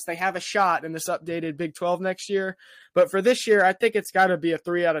everyone else, they have a shot in this updated Big 12 next year. But for this year, I think it's got to be a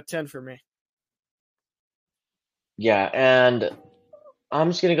 3 out of 10 for me. Yeah, and I'm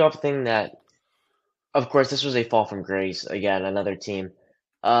just gonna go off the thing that, of course, this was a fall from grace again, another team.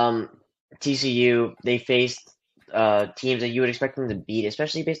 Um, TCU, they faced teams that you would expect them to beat,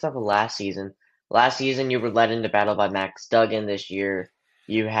 especially based off of last season. Last season, you were led into battle by Max Duggan. This year,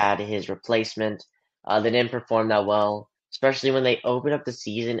 you had his replacement. They didn't perform that well, especially when they opened up the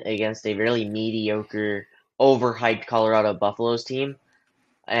season against a really mediocre, overhyped Colorado Buffaloes team,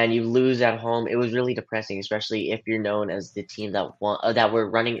 and you lose at home. It was really depressing, especially if you're known as the team that won, that were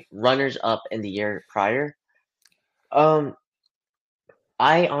running runners up in the year prior. Um,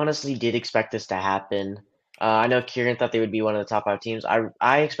 I honestly did expect this to happen. I know Kieran thought they would be one of the top 5 teams.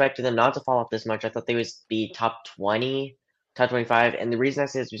 I expected them not to fall off this much. I thought they would be top 20, top 25. And the reason I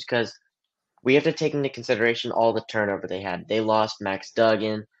say this is because we have to take into consideration all the turnover they had. They lost Max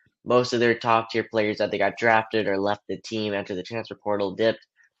Duggan. Most of their top tier players that they got drafted or left the team after the transfer portal dipped.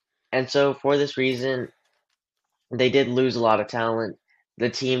 And so for this reason, they did lose a lot of talent. The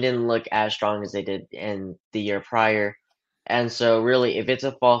team didn't look as strong as they did in the year prior. And so, really, if it's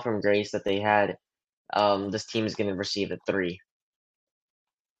a fall from grace that they had, this team is going to receive a 3.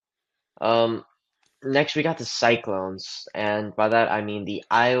 Um, Next, we got the Cyclones, and by that I mean the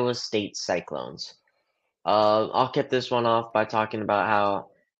Iowa State Cyclones. I'll kick this one off by talking about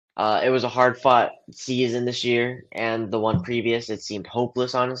how it was a hard-fought season this year, and the one previous, it seemed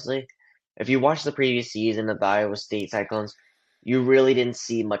hopeless, honestly. If you watch the previous season of the Iowa State Cyclones, you really didn't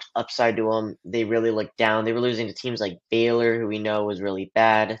see much upside to them. They really looked down. They were losing to teams like Baylor, who we know was really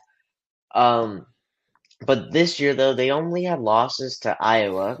bad. Um, but this year, though, they only had losses to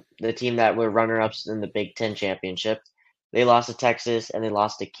Iowa, the team that were runner-ups in the Big Ten championship. They lost to Texas, and they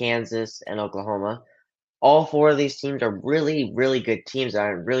lost to Kansas and Oklahoma. All 4 of these teams are really, really good teams that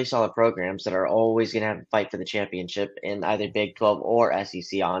are really solid programs that are always going to have a fight for the championship in either Big 12 or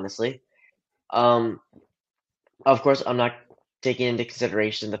SEC, honestly. Um, of course, I'm not taking into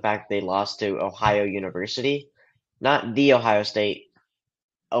consideration the fact they lost to Ohio University, not the Ohio State,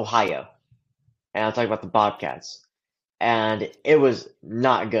 Ohio. And I'm talking about the Bobcats. And it was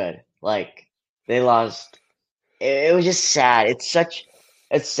not good. Like, they lost. It was just sad. It's such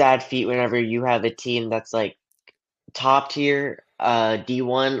a sad feat whenever you have a team that's like top tier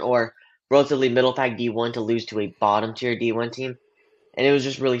D1 or relatively middle pack D1 to lose to a bottom tier D1 team. And it was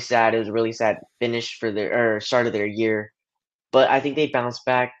just really sad. It was a really sad finish for their or start of their year. But I think they bounced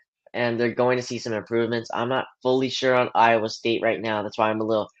back and they're going to see some improvements. I'm not fully sure on Iowa State right now. That's why I'm a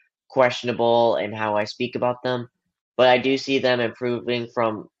little questionable in how I speak about them. But I do see them improving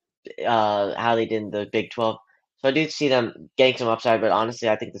from how they did in the Big 12. So I do see them getting some upside, but honestly,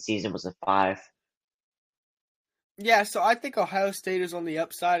 I think the season was a 5. Yeah, so I think Ohio State is on the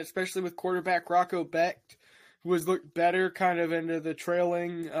upside, especially with quarterback Rocco Becht, who has looked better kind of into the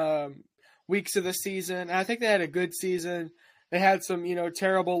trailing weeks of the season. And I think they had a good season. They had some,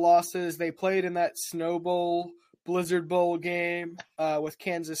 terrible losses. They played in that Snow Bowl, Blizzard Bowl game with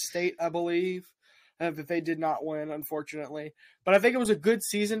Kansas State, I believe, that they did not win, unfortunately. But I think it was a good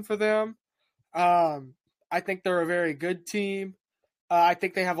season for them. I think they're a very good team. I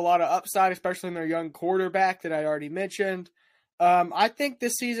think they have a lot of upside, especially in their young quarterback that I already mentioned. I think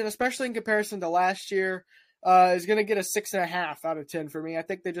this season, especially in comparison to last year, is going to get a 6.5 out of 10 for me. I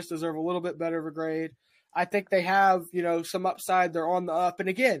think they just deserve a little bit better of a grade. I think they have, some upside. They're on the up. And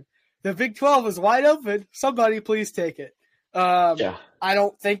again, the Big 12 is wide open. Somebody please take it. Yeah. I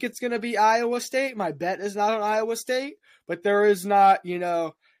don't think it's going to be Iowa State. My bet is not on Iowa State, but there is not,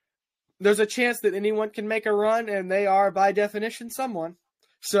 there's a chance that anyone can make a run, and they are, by definition, someone.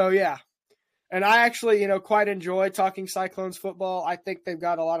 So, yeah. And I actually, quite enjoy talking Cyclones football. I think they've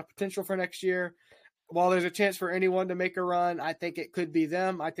got a lot of potential for next year. While there's a chance for anyone to make a run, I think it could be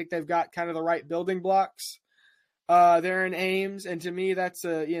them. I think they've got kind of the right building blocks. They're in Ames, and to me, that's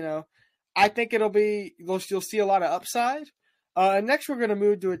I think you'll see a lot of upside. And next, we're going to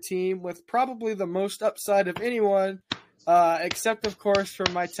move to a team with probably the most upside of anyone, except, of course,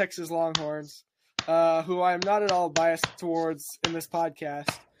 from my Texas Longhorns, who I am not at all biased towards in this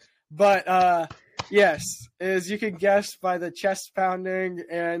podcast. But, yes, as you can guess by the chest pounding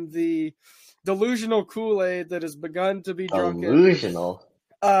and the delusional Kool-Aid that has begun to be drunken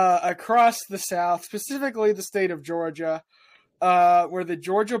across the South, specifically the state of Georgia, where the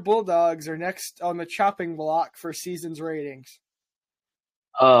Georgia Bulldogs are next on the chopping block for season's ratings.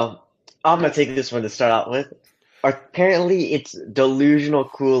 I'm going to take this one to start out with. Apparently, it's delusional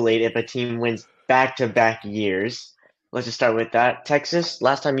Kool-Aid if a team wins back-to-back years. Let's just start with that. Texas,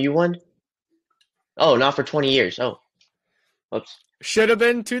 last time you won? Oh, not for 20 years. Oh, whoops. Should have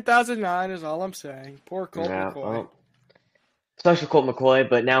been 2009 is all I'm saying. Poor Colt Yeah, McCoy. well, sucks for Colt McCoy,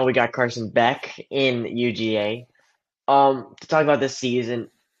 but now we got Carson Beck in UGA. To talk about this season,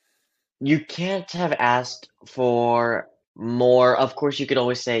 you can't have asked for more. Of course, you could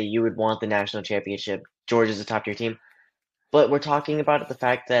always say you would want the national championship. Georgia's a top-tier team. But we're talking about the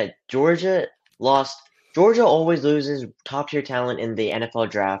fact that Georgia lost. Georgia always loses top tier talent in the NFL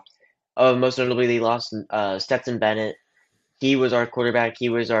draft. Most notably, they lost Stetson Bennett. He was our quarterback. He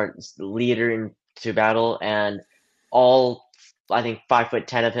was our leader into battle, and all I think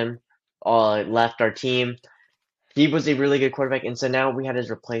 5'10" of him left our team. He was a really good quarterback, and so now we had his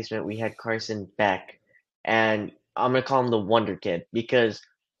replacement. We had Carson Beck, and I'm gonna call him the Wonder Kid because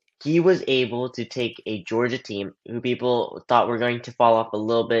he was able to take a Georgia team who people thought were going to fall off a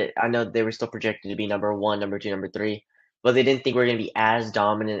little bit. I know they were still projected to be number one, number two, number three, but they didn't think we were going to be as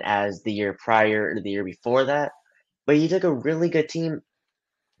dominant as the year prior or the year before that. But he took a really good team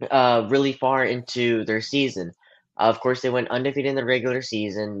really far into their season. Of course, they went undefeated in the regular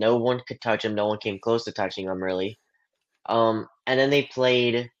season. No one could touch him. No one came close to touching him, really. And then they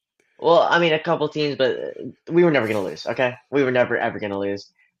played, well, I mean, a couple teams, but we were never going to lose, okay? We were never, ever going to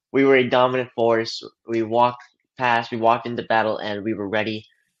lose. We were a dominant force. We walked past, we walked into battle, and we were ready.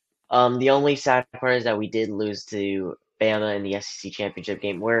 The only sad part is that we did lose to Bama in the SEC championship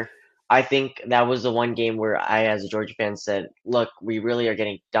game, where I think that was the one game where I, as a Georgia fan, said, "Look, we really are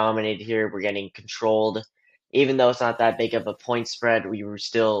getting dominated here. We're getting controlled. Even though it's not that big of a point spread, we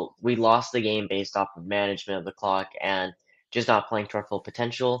lost the game based off of management of the clock and just not playing to our full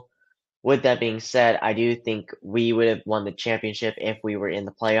potential." With that being said, I do think we would have won the championship if we were in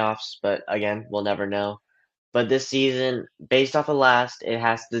the playoffs, but again, we'll never know. But this season, based off of last, it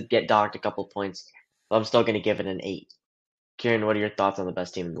has to get docked a couple points. But I'm still going to give it an 8. Kieran, what are your thoughts on the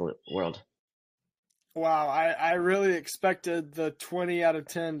best team in the world? Wow, I really expected the 20 out of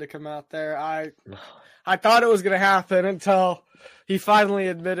 10 to come out there. I thought it was going to happen until he finally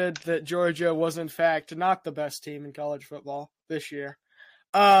admitted that Georgia was, in fact, not the best team in college football this year.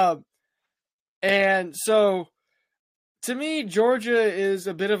 And so, to me, Georgia is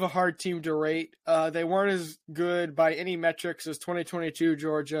a bit of a hard team to rate. They weren't as good by any metrics as 2022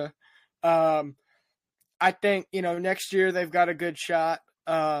 Georgia. I think, next year they've got a good shot.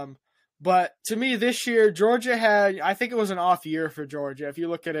 But to me, this year, Georgia I think it was an off year for Georgia, if you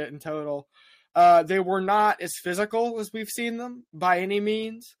look at it in total. They were not as physical as we've seen them by any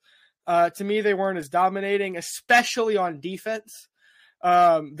means. To me, they weren't as dominating, especially on defense.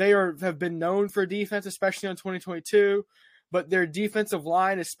 They have been known for defense, especially on 2022, but their defensive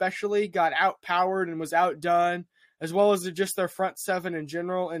line especially got outpowered and was outdone, as well as just their front seven in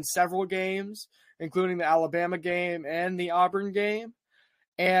general in several games, including the Alabama game and the Auburn game.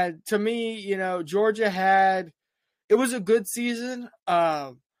 And to me, Georgia it was a good season.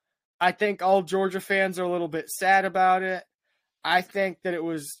 I think all Georgia fans are a little bit sad about it. I think that it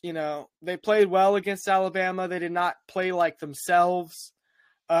was, they played well against Alabama. They did not play like themselves.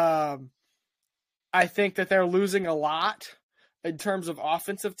 I think that they're losing a lot in terms of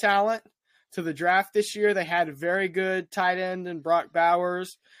offensive talent to the draft this year. They had a very good tight end in Brock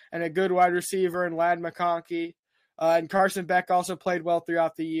Bowers and a good wide receiver in Ladd McConkey. And Carson Beck also played well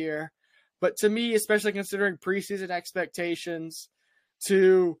throughout the year. But to me, especially considering preseason expectations,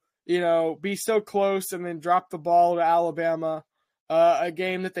 to be so close and then drop the ball to Alabama, a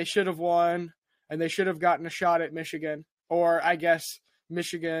game that they should have won, and they should have gotten a shot at Michigan, or I guess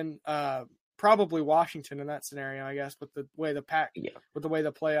Michigan, probably Washington in that scenario, I guess, with the way with the way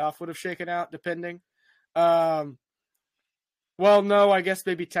the playoff would have shaken out, depending. Well, no, I guess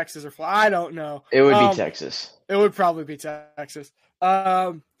maybe Texas or Florida. I don't know. It would be Texas. It would probably be Texas.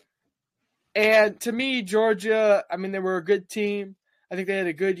 And to me, Georgia, I mean, they were a good team. I think they had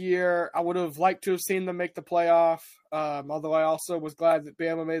a good year. I would have liked to have seen them make the playoff, although I also was glad that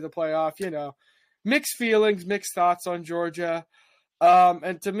Bama made the playoff. Mixed feelings, mixed thoughts on Georgia.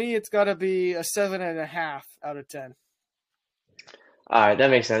 And to me, it's got to be a 7.5 out of 10. All right, that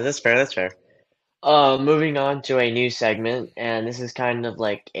makes sense. That's fair. That's fair. Moving on to a new segment, and this is kind of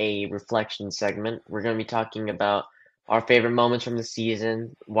like a reflection segment. We're going to be talking about our favorite moments from the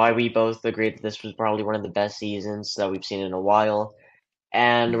season, why we both agreed that this was probably one of the best seasons that we've seen in a while,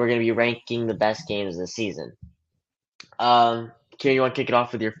 and we're going to be ranking the best games of the season. Kieran, you want to kick it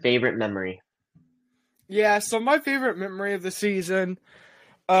off with your favorite memory? Yeah, so my favorite memory of the season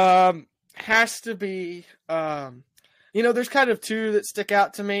has to be, there's kind of two that stick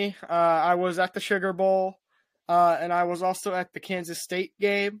out to me. I was at the Sugar Bowl and I was also at the Kansas State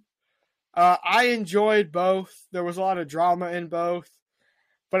game. I enjoyed both. There was a lot of drama in both.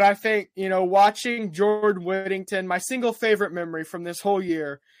 But I think, watching Jordan Whittington, my single favorite memory from this whole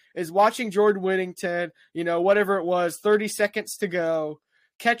year is watching Jordan Whittington, whatever it was, 30 seconds to go,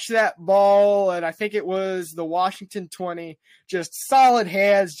 catch that ball, and I think it was the Washington 20, just solid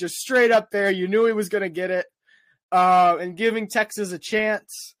hands, just straight up there. You knew he was going to get it, and giving Texas a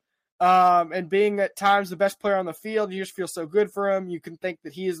chance, and being at times the best player on the field. You just feel so good for him. You can think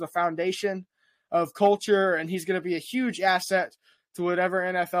that he is the foundation of culture, and he's going to be a huge asset to whatever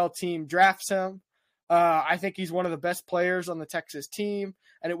NFL team drafts him. I think he's one of the best players on the Texas team,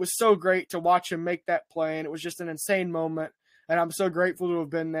 and it was so great to watch him make that play, and it was just an insane moment, and I'm so grateful to have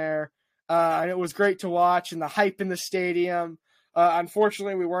been there. And it was great to watch, and the hype in the stadium.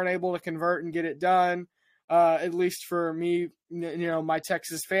 Unfortunately, we weren't able to convert and get it done, at least for me, my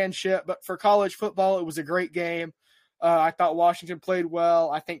Texas fanship. But for college football, it was a great game. I thought Washington played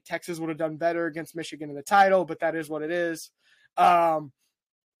well. I think Texas would have done better against Michigan in the title, but that is what it is. I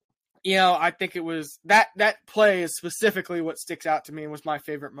think it was that play is specifically what sticks out to me and was my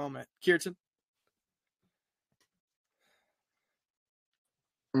favorite moment. Kirtan?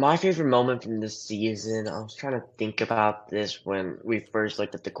 My favorite moment from this season, I was trying to think about this when we first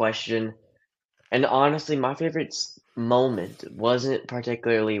looked at the question, and honestly, my favorite moment wasn't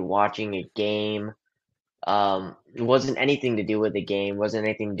particularly watching a game. It wasn't anything to do with the game, wasn't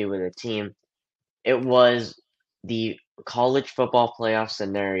anything to do with the team. It was the college football playoff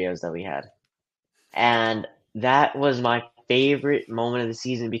scenarios that we had. And that was my favorite moment of the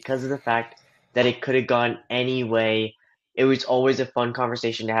season because of the fact that it could have gone any way. It was always a fun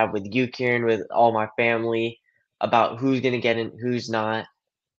conversation to have with you, Kieran, with all my family about who's going to get in, who's not.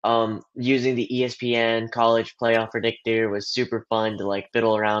 Using the ESPN college playoff predictor was super fun to like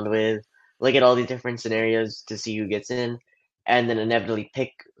fiddle around with, look at all these different scenarios to see who gets in, and then inevitably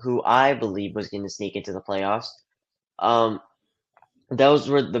pick who I believe was going to sneak into the playoffs. Um, those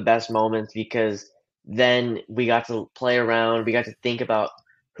were the best moments because then we got to play around, we got to think about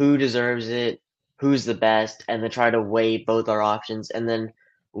who deserves it, who's the best, and then try to weigh both our options. And then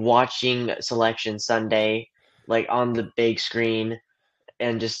watching Selection Sunday, like on the big screen,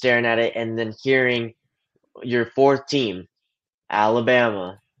 and just staring at it, and then hearing your fourth team,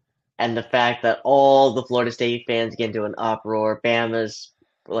 Alabama, and the fact that all the Florida State fans get into an uproar. Bama's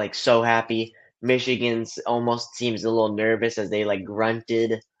like so happy. Michigan's almost seems a little nervous as they like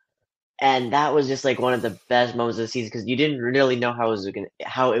grunted, and that was just like one of the best moments of the season because you didn't really know how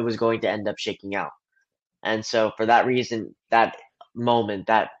it was going to end up shaking out. And so for that reason, that moment,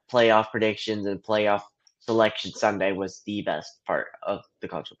 that playoff predictions and playoff selection Sunday was the best part of the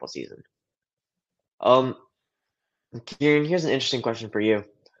college football season. Um, Kieran, here's an interesting question for you.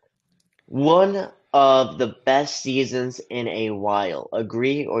 One of the best seasons in a while.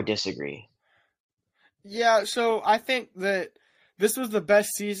 Agree or disagree? Yeah, so I think that this was the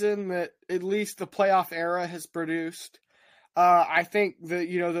best season that at least the playoff era has produced. I think that,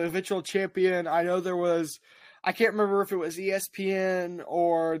 the eventual champion, I know there was, I can't remember if it was ESPN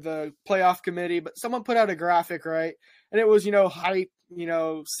or the playoff committee, but someone put out a graphic, right? And it was, hype,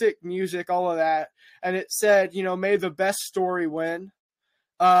 sick music, all of that. And it said, may the best story win.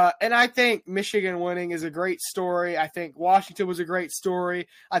 And I think Michigan winning is a great story. I think Washington was a great story.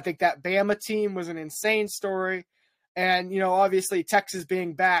 I think that Bama team was an insane story. And, obviously Texas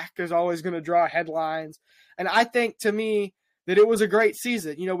being back is always going to draw headlines. And I think, to me, that it was a great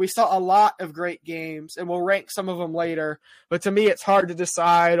season. We saw a lot of great games, and we'll rank some of them later. But to me, it's hard to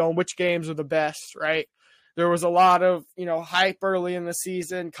decide on which games are the best, right? There was a lot of, hype early in the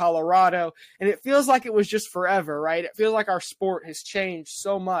season, Colorado, and it feels like it was just forever, right? It feels like our sport has changed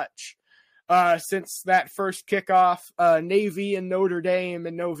so much since that first kickoff, Navy and Notre Dame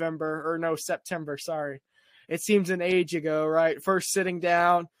in September, sorry. It seems an age ago, right? First sitting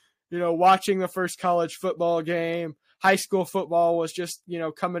down, watching the first college football game. High school football was just,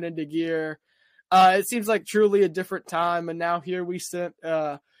 coming into gear. It seems like truly a different time, and now here we sit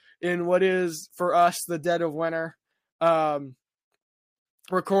in what is, for us, the dead of winter,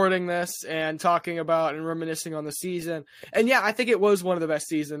 recording this and talking about and reminiscing on the season. And yeah, I think it was one of the best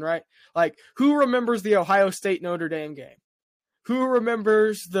seasons, right? Like, who remembers the Ohio State Notre Dame game? Who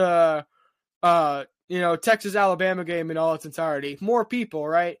remembers the Texas Alabama game in all its entirety? More people,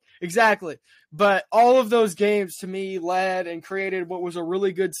 right? Exactly. But all of those games, to me, led and created what was a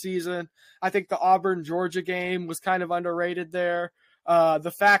really good season. I think the Auburn Georgia game was kind of underrated there.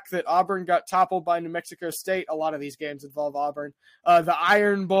 The fact that Auburn got toppled by New Mexico State, a lot of these games involve Auburn. The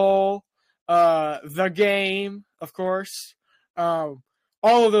Iron Bowl, the game, of course.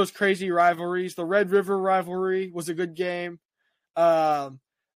 all of those crazy rivalries. The Red River rivalry was a good game. Um,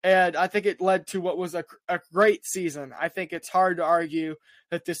 and I think it led to what was a great season. I think it's hard to argue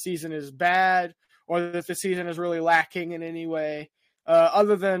that this season is bad or that the season is really lacking in any way.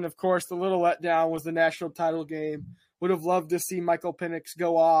 Other than, of course, the little letdown was the national title game. Would have loved to see Michael Penix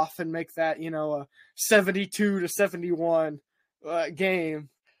go off and make that, a 72-71 game.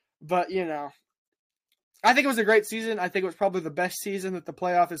 But, I think it was a great season. I think it was probably the best season that the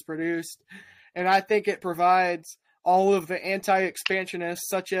playoff has produced. And I think it provides all of the anti-expansionists,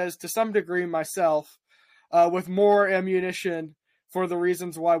 such as, to some degree, myself, with more ammunition for the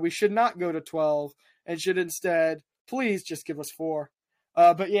reasons why we should not go to 12 and should instead please just give us 4.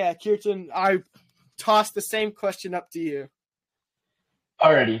 But yeah, Kirtan, I tossed the same question up to you.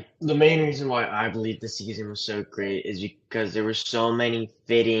 Alrighty. The main reason why I believe the season was so great is because there were so many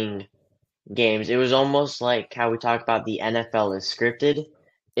fitting games. It was almost like how we talk about the NFL is scripted.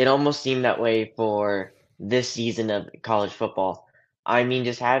 It almost seemed that way for this season of college football. I mean,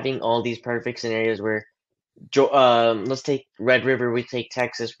 just having all these perfect scenarios where, let's take Red River, we take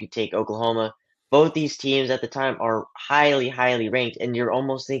Texas, we take Oklahoma. Both these teams at the time are highly, highly ranked, and you're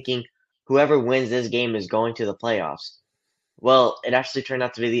almost thinking whoever wins this game is going to the playoffs. Well, it actually turned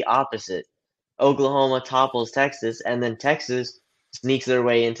out to be the opposite. Oklahoma topples Texas, and then Texas sneaks their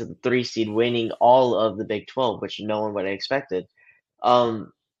way into the 3 seed, winning all of the Big 12, which no one would have expected.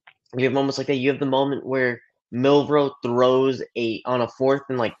 You have moments like that. You have the moment where Milrow throws on a 4th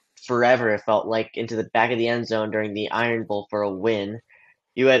and like forever, it felt like, into the back of the end zone during the Iron Bowl for a win.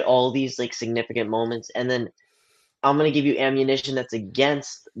 You had all these like significant moments, and then I'm gonna give you ammunition that's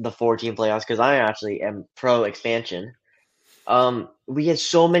against the 14 playoffs because I actually am pro expansion. We had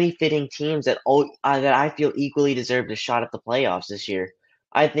so many fitting teams that I feel equally deserved a shot at the playoffs this year.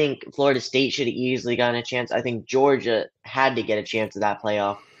 I think Florida State should have easily gotten a chance. I think Georgia had to get a chance at that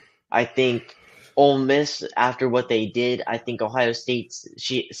playoff. I think Ole Miss, after what they did, I think Ohio State's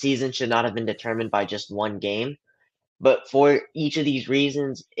season should not have been determined by just one game. But for each of these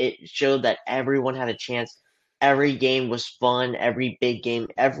reasons, it showed that everyone had a chance. Every game was fun. Every big game,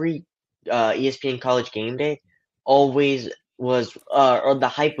 every ESPN College Game Day always was, or the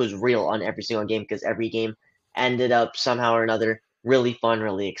hype was real on every single game because every game ended up somehow or another really fun,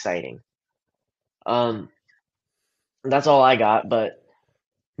 really exciting. Um, that's all I got. But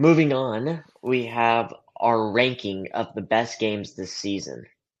moving on, we have our ranking of the best games this season.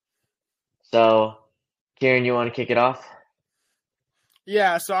 So, Kieran, you want to kick it off?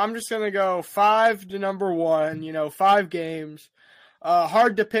 Yeah, so I'm just going to go 5 to number 1, 5 games.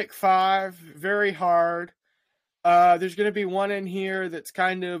 Hard to pick 5, very hard. There's going to be one in here that's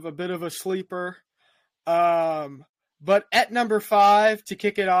kind of a bit of a sleeper. But at number 5, to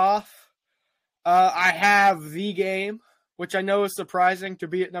kick it off, I have the game, which I know is surprising to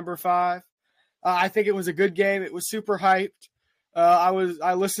be at number 5. I think it was a good game. It was super hyped.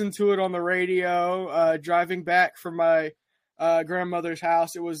 I listened to it on the radio driving back from my grandmother's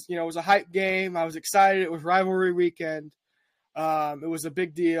house. It was a hype game. I was excited. It was rivalry weekend. It was a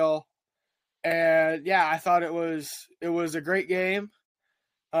big deal. And yeah, I thought it was a great game.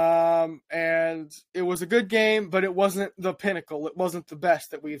 And it was a good game, but it wasn't the pinnacle. It wasn't the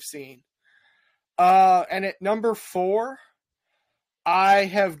best that we've seen. And at number 4, I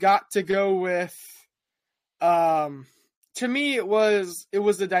have got to go with, to me, it was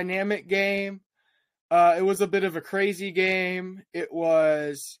a dynamic game. It was a bit of a crazy game. It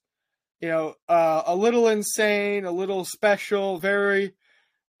was, a little insane, a little special, very,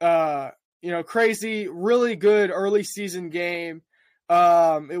 crazy, really good early season game.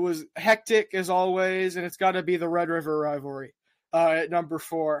 It was hectic as always, and it's got to be the Red River rivalry at number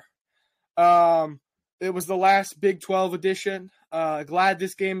 4. It was the last Big 12 edition. Glad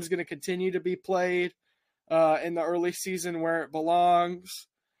this game is going to continue to be played in the early season where it belongs.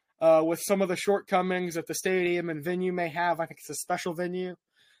 With some of the shortcomings that the stadium and venue may have, I think it's a special venue.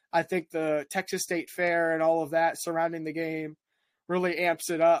 I think the Texas State Fair and all of that surrounding the game really amps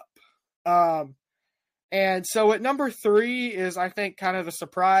it up. And so at number 3 is, I think, kind of the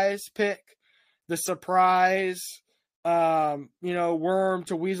surprise pick, the surprise, worm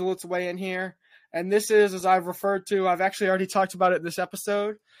to weasel its way in here. And this is, as I've referred to, I've actually already talked about it this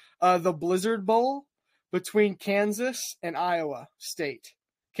episode, the Blizzard Bowl between Kansas and Iowa State.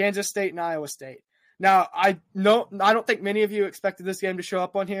 Kansas State and Iowa State. Now, I don't think many of you expected this game to show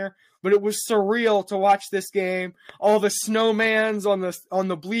up on here, but it was surreal to watch this game. All the snowmans on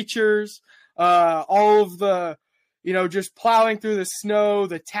the bleachers, all of the, just plowing through the snow,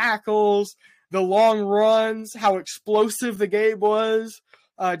 the tackles, the long runs, how explosive the game was,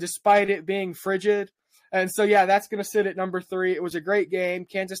 despite it being frigid. And so, yeah, that's going to sit at number 3. It was a great game.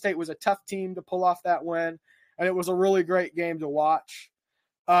 Kansas State was a tough team to pull off that win, and it was a really great game to watch.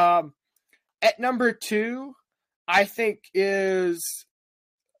 At number 2, I think is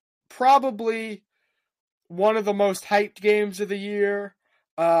probably one of the most hyped games of the year.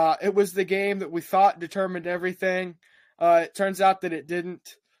 It was the game that we thought determined everything. It turns out that it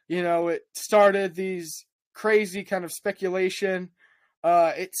didn't. It started these crazy kind of speculation.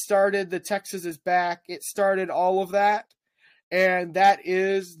 It started the Texas is back. It started all of that. And that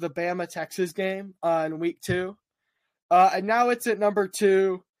is the Bama-Texas game in week 2. And now it's at number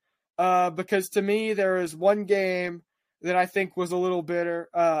 2 because to me there is one game that I think was a little bitter,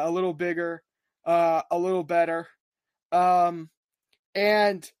 a little bigger, a little better.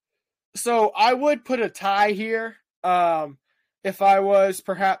 And so I would put a tie here if I was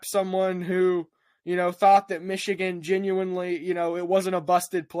perhaps someone who, thought that Michigan genuinely, it wasn't a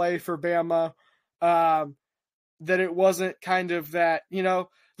busted play for Bama, that it wasn't kind of that, the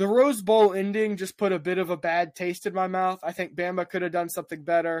Rose Bowl ending just put a bit of a bad taste in my mouth. I think Bama could have done something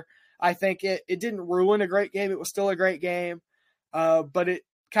better. I think it didn't ruin a great game. It was still a great game, but it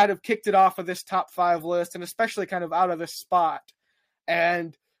kind of kicked it off of this top 5 list, and especially kind of out of this spot.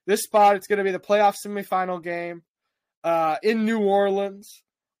 And this spot, it's going to be the playoff semifinal game in New Orleans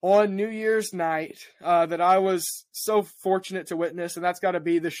on New Year's night that I was so fortunate to witness, and that's got to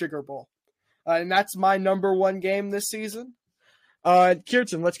be the Sugar Bowl. And that's my number 1 game this season.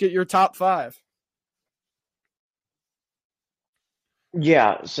 Kirtan, let's get your top 5.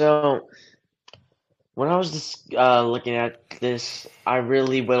 Yeah, so when I was just looking at this, I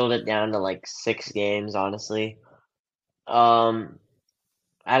really whittled it down to like 6 games, honestly. Um,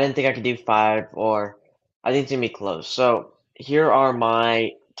 I didn't think I could do 5, or I think it's gonna be close. So here are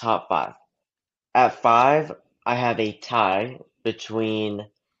my top 5. At 5, I have a tie between,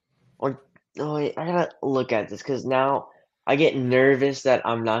 or oh wait, I gotta look at this because now I get nervous that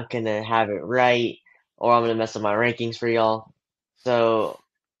I'm not gonna have it right, or I'm gonna mess up my rankings for y'all. So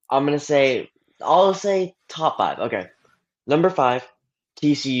I'm gonna say, I'll say top 5. Okay, number 5,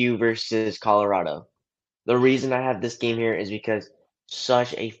 TCU versus Colorado. The reason I have this game here is because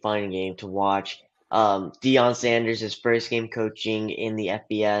such a fun game to watch. Deion Sanders, his first game coaching in the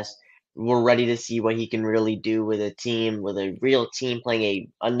FBS. We're ready to see what he can really do with a team, with a real team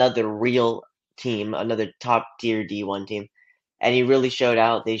playing another real team, another top tier D1 team. And he really showed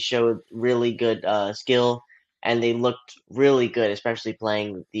out. They showed really good skill, and they looked really good, especially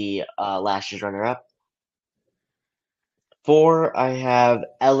playing the last year's runner up. 4, I have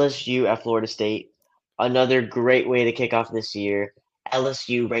LSU at Florida State. Another great way to kick off this year.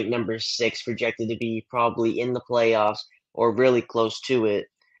 LSU ranked number 6, projected to be probably in the playoffs or really close to it,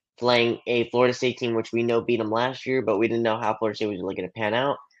 playing a Florida State team which we know beat them last year, but we didn't know how Florida State was really going to pan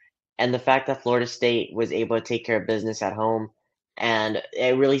out. And the fact that Florida State was able to take care of business at home, and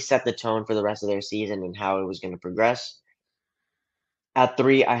it really set the tone for the rest of their season and how it was going to progress. At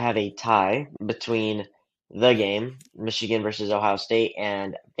 3, I have a tie between the game, Michigan versus Ohio State,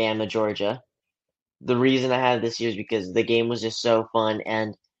 and Bama, Georgia. The reason I have this year is because the game was just so fun,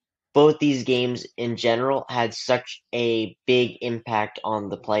 and both these games in general had such a big impact on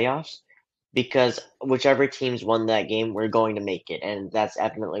the playoffs because whichever teams won that game were going to make it, and that's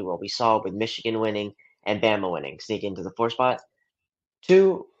definitely what we saw with Michigan winning and Bama winning, sneak into the 4 spot.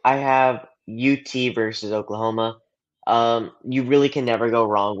 2, I have UT versus Oklahoma. You really can never go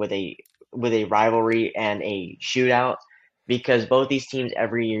wrong with a rivalry and a shootout because both these teams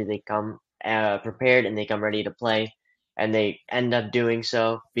every year they come prepared and they come ready to play, and they end up doing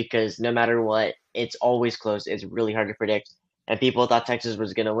so because no matter what, it's always close. It's really hard to predict, and people thought Texas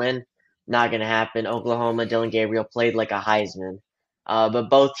was gonna win. Not gonna happen. Oklahoma, Dylan Gabriel played like a Heisman, but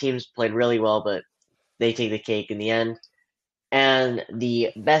both teams played really well, but they take the cake in the end. And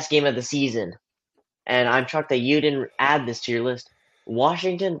the best game of the season, and I'm shocked that you didn't add this to your list.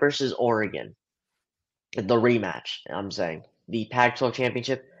 Washington versus Oregon, the rematch. I'm saying the Pac-12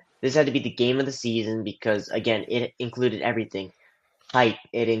 championship. This had to be the game of the season because again, it included everything: hype.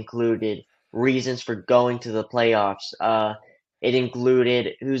 It included reasons for going to the playoffs. It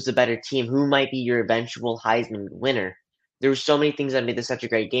included who's the better team, who might be your eventual Heisman winner. There were so many things that made this such a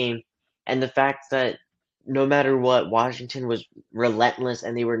great game, and the fact that no matter what, Washington was relentless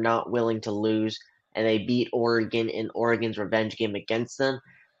and they were not willing to lose, and they beat Oregon in Oregon's revenge game against them,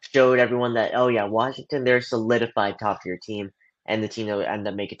 showed everyone that, oh yeah, Washington, they're a solidified top tier team, and the team that would end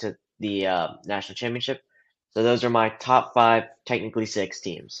up making it to the national championship. So those are my top 5, technically 6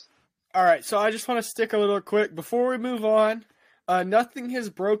 teams. All right, so I just want to stick a little quick before we move on. Nothing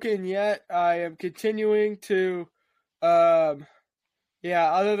has broken yet. I am continuing to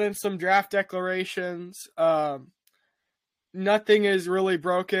Yeah, other than some draft declarations, nothing is really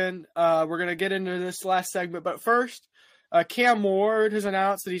broken. We're going to get into this last segment, but first, Cam Ward has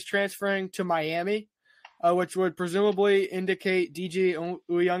announced that he's transferring to Miami, which would presumably indicate DJ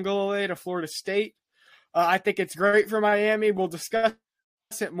Uyunglele to Florida State. I think it's great for Miami. We'll discuss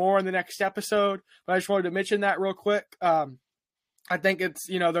it more in the next episode, but I just wanted to mention that real quick. I think it's,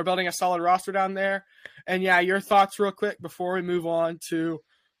 they're building a solid roster down there. And yeah, your thoughts real quick before we move on to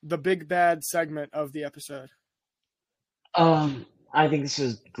the big bad segment of the episode. I think this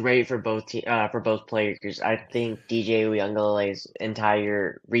is great for both players. I think DJ Uyunglele's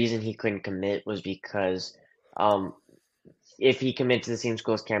entire reason he couldn't commit was because um, if he committed to the same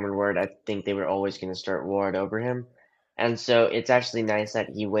school as Cameron Ward, I think they were always going to start Ward over him. And so it's actually nice that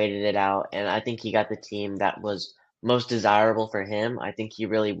he waited it out, and I think he got the team that was most desirable for him. I think he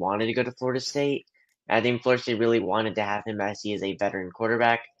really wanted to go to Florida State. I think Florida State really wanted to have him as he is a veteran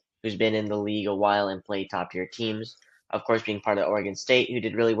quarterback who's been in the league a while and played top tier teams. Of course, being part of Oregon State, who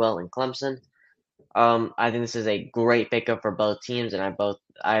did really well in Clemson. I think this is a great pickup for both teams, and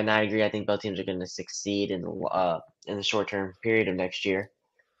I agree. I think both teams are going to succeed in the short term period of next year.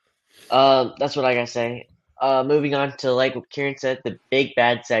 That's what I gotta say. Moving on to, like Kieran said, the big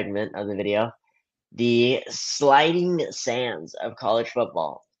bad segment of the video, the sliding sands of college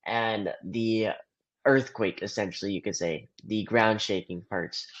football and the earthquake, essentially, you could say, the ground shaking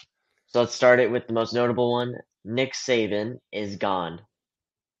parts. So let's start it with the most notable one. Nick Saban is gone.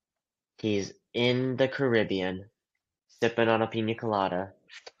 He's in the Caribbean, sipping on a pina colada.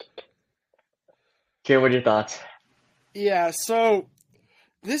 Kieran, what are your thoughts? Yeah, so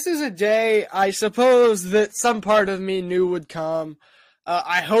this is a day I suppose that some part of me knew would come.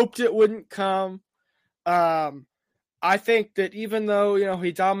 I hoped it wouldn't come. Um, I think that even though,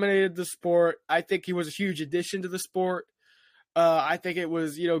 he dominated the sport, I think he was a huge addition to the sport. I think it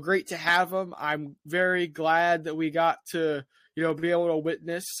was, great to have him. I'm very glad that we got to, be able to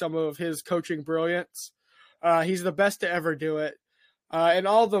witness some of his coaching brilliance. He's the best to ever do it. And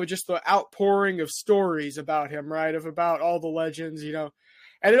although just the outpouring of stories about him, right, about all the legends, and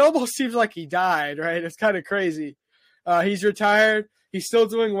it almost seems like he died, right? It's kind of crazy. He's retired. He's still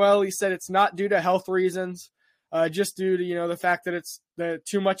doing well. He said it's not due to health reasons, just due to, the fact that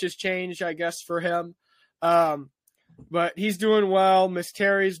too much has changed, I guess, for him. But he's doing well. Miss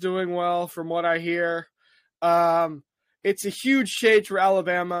Terry's doing well from what I hear. It's a huge change for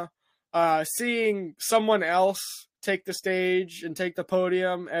Alabama. Seeing someone else take the stage and take the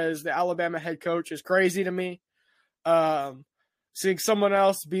podium as the Alabama head coach is crazy to me. Seeing someone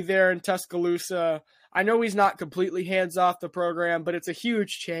else be there in Tuscaloosa. I know he's not completely hands off the program, but it's a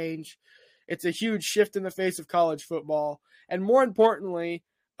huge change. It's a huge shift in the face of college football. And more importantly,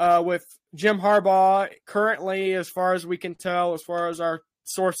 with Jim Harbaugh currently, as far as we can tell, as far as our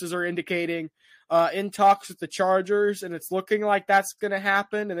sources are indicating, in talks with the Chargers, and it's looking like that's going to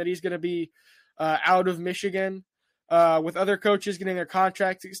happen and that he's going to be out of Michigan, with other coaches getting their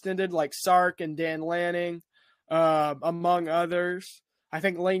contracts extended like Sark and Dan Lanning, among others. I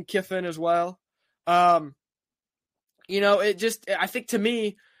think Lane Kiffin as well. I think to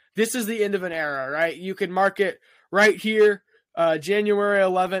me, this is the end of an era, right? You can mark it right here, January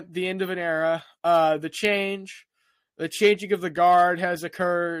 11th, the end of an era. The changing of the guard has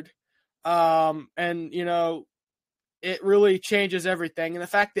occurred. It really changes everything. And the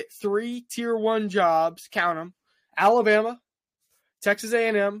fact that 3 tier 1 jobs, count them, Alabama, Texas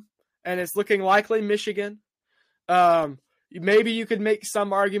A&M, and it's looking likely Michigan. Maybe you could make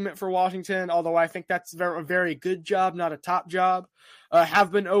some argument for Washington, although I think that's a very good job, not a top job,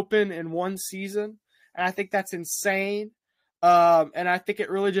 have been open in one season. And I think that's insane. And I think it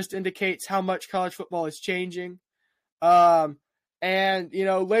really just indicates how much college football is changing. Later,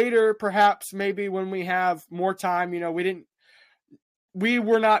 perhaps maybe when we have more time, we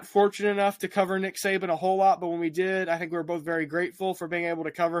were not fortunate enough to cover Nick Saban a whole lot, but when we did, I think we were both very grateful for being able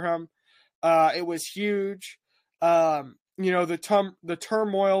to cover him. It was huge. The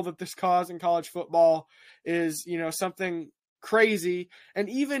turmoil that this caused in college football is, something crazy. And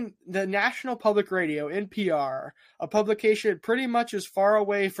even the National Public Radio, NPR, a publication pretty much as far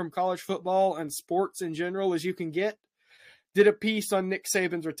away from college football and sports in general as you can get, did a piece on Nick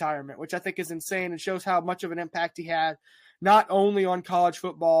Saban's retirement, which I think is insane and shows how much of an impact he had, not only on college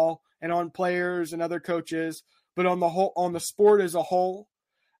football and on players and other coaches, but on the sport as a whole.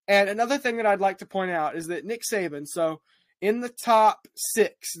 And another thing that I'd like to point out is that Nick Saban, so in the top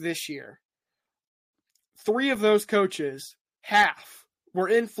 6 this year, 3 of those coaches, half, were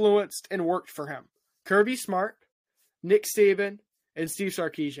influenced and worked for him. Kirby Smart, Nick Saban, and Steve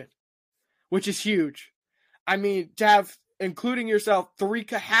Sarkisian, which is huge. I mean, to have including yourself,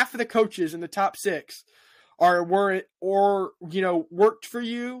 half of the coaches in the top 6 worked for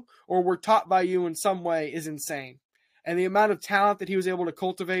you or were taught by you in some way is insane. And the amount of talent that he was able to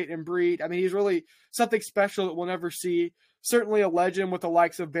cultivate and breed, I mean, he's really something special that we'll never see. Certainly a legend with the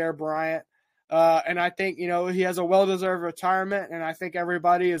likes of Bear Bryant. And I think, he has a well-deserved retirement, and I think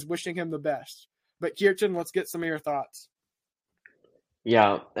everybody is wishing him the best. But Kirtan, let's get some of your thoughts.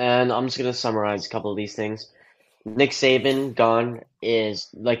 Yeah, and I'm just gonna summarize a couple of these things. Nick Saban gone is,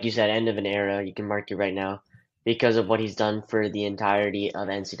 like you said, end of an era. You can mark it right now because of what he's done for the entirety of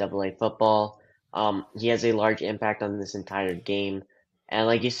NCAA football. He has a large impact on this entire game, and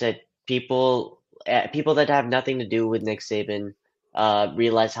like you said, people that have nothing to do with Nick Saban,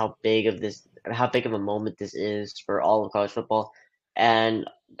 realize how big of a moment this is for all of college football, and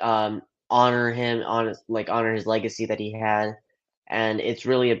honor his legacy that he had, and it's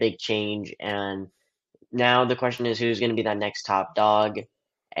really a big change. And now the question is who's going to be that next top dog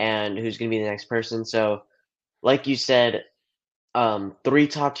and who's going to be the next person. So, like you said, three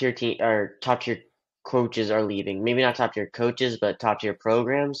top tier coaches are leaving. Maybe not top tier coaches, but top tier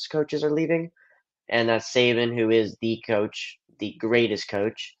programs coaches are leaving. And that's Saban, who is the coach, the greatest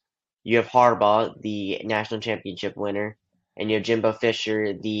coach. You have Harbaugh, the national championship winner, and you have Jimbo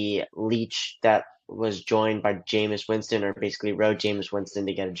Fisher, the leech that was joined by Jameis Winston, or basically rode Jameis Winston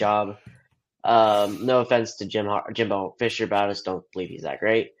to get a job. No offense to Jimbo Fisher, but I just don't believe he's that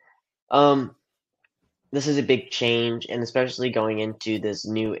great. Um, this is a big change, and especially going into this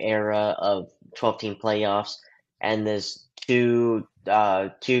new era of 12-team playoffs and this two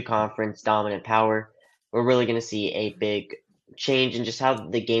conference dominant power, we're really going to see a big change in just how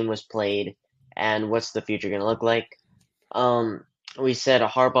the game was played and what's the future going to look like. Um, we said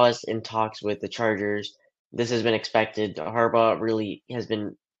Harbaugh's in talks with the Chargers. This has been expected. Harbaugh really has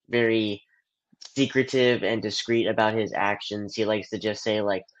been very secretive and discreet about his actions. He likes to just say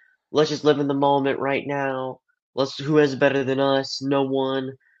like, "Let's just live in the moment right now. Who has it better than us? No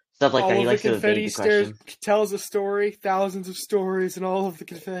one." Stuff like that. All He of the likes to evade confetti the stairs question. tells a story, thousands of stories, and all of the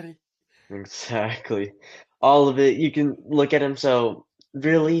confetti. Exactly. All of it. You can look at him. So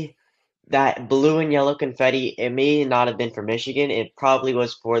really, that blue and yellow confetti, it may not have been for Michigan. It probably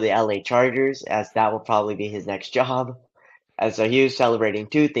was for the LA Chargers, as that will probably be his next job. And so he was celebrating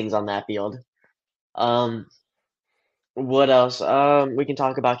two things on that field. Um, What else? We can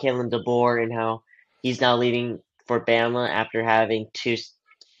talk about Kalen DeBoer and how he's now leaving for Bama after having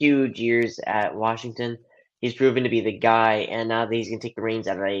huge years at Washington. He's proven to be the guy, and now that he's gonna take the reins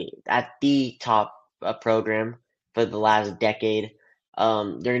at the top program for the last decade,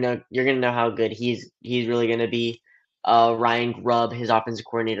 you're gonna know how good he's really gonna be. Ryan Grubb, his offensive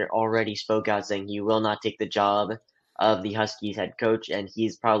coordinator, already spoke out saying he will not take the job of the Huskies head coach, and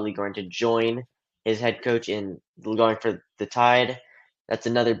he's probably going to join his head coach in going for the Tide. That's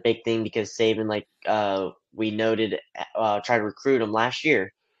another big thing because Saban, like we noted, tried to recruit him last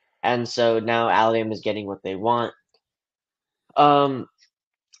year, and so now Alabama is getting what they want. Um,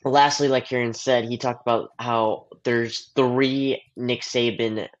 Lastly, like Kieran said, he talked about how there's three Nick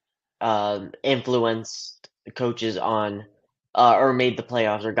Saban influenced coaches on or made the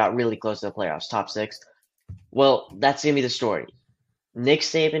playoffs or got really close to the playoffs, top 6. Well, that's gonna be the story. Nick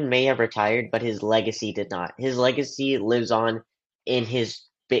Saban may have retired, but his legacy did not. His legacy lives on in his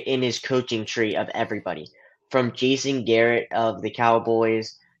coaching tree of everybody, from Jason Garrett of the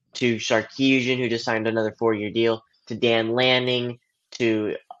Cowboys to Sarkisian, who just signed another 4-year deal, to Dan Lanning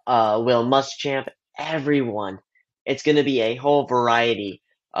to Will Muschamp. Everyone, it's going to be a whole variety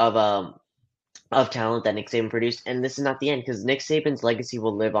of talent that Nick Saban produced. And this is not the end because Nick Saban's legacy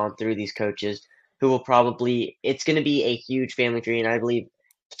will live on through these coaches who will probably, it's going to be a huge family tree. And I believe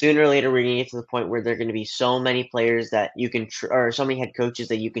sooner or later we're going to get to the point where there are going to be so many players that you can, or so many head coaches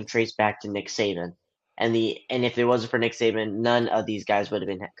that you can trace back to Nick Saban. And if it wasn't for Nick Saban, none of these guys would have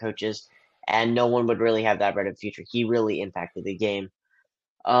been head coaches, and no one would really have that bright of a future. He really impacted the game.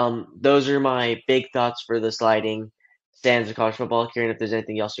 Those are my big thoughts for the sliding stands of college football. Kieran, if there's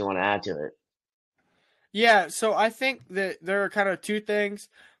anything else you want to add to it. Yeah, so I think that there are kind of two things.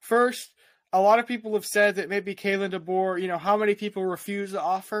 First, a lot of people have said that maybe Kalen DeBoer, how many people refused the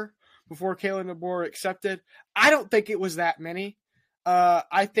offer before Kalen DeBoer accepted? I don't think it was that many.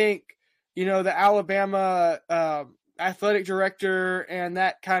 I think, the Alabama athletic director and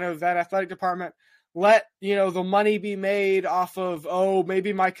that athletic department let, the money be made off of, oh,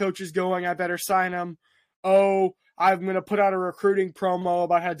 maybe my coach is going, I better sign him. Oh, I'm going to put out a recruiting promo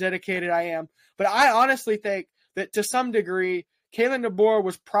about how dedicated I am. But I honestly think that to some degree, Kalen DeBoer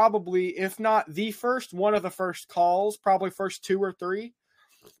was probably, if not the first, one of the first calls, probably first 2 or 3.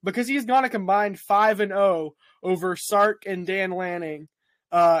 because he's gone a combined 5-0 over Sark and Dan Lanning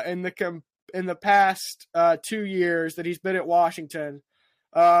in the past 2 years that he's been at Washington,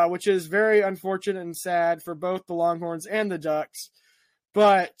 which is very unfortunate and sad for both the Longhorns and the Ducks.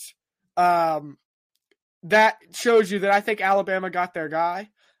 But that shows you that I think Alabama got their guy.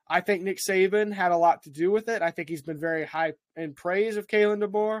 I think Nick Saban had a lot to do with it. I think he's been very high in praise of Kalen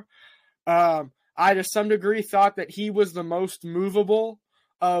DeBoer. I, to some degree, thought that he was the most movable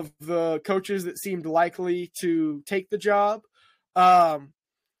of the coaches that seemed likely to take the job. And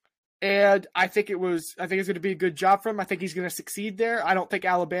I think it's going to be a good job for him. I think he's going to succeed there. I don't think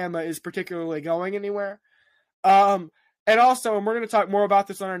Alabama is particularly going anywhere. And also, and we're going to talk more about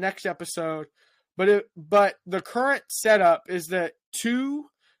this on our next episode, but the current setup is that two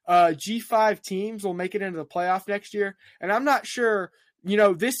G5 teams will make it into the playoff next year. And I'm not sure,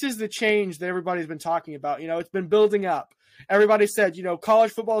 this is the change that everybody's been talking about. It's been building up. Everybody said,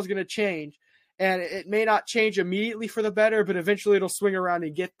 college football is going to change. And it may not change immediately for the better, but eventually it'll swing around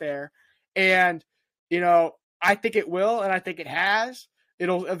and get there. And, I think it will, and I think it has.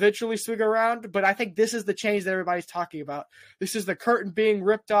 It'll eventually swing around, but I think this is the change that everybody's talking about. This is the curtain being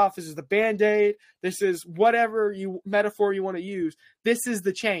ripped off. This is the Band-Aid. This is whatever metaphor you want to use. This is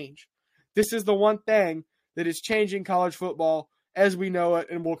the change. This is the one thing that is changing college football as we know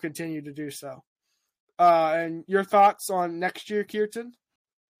it and will continue to do so. And your thoughts on next year, Kirtan?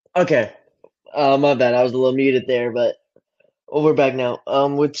 Okay. My bad. I was a little muted there, but we're back now.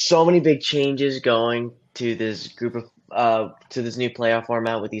 With so many big changes going to this to this new playoff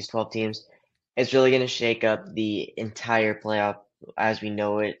format with these 12 teams, it's really going to shake up the entire playoff as we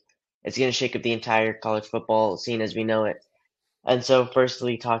know it. It's going to shake up the entire college football scene as we know it. And so,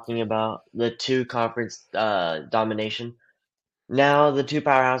 firstly, talking about the two conference domination. Now, the two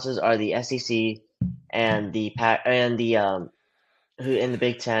powerhouses are the SEC and the who in the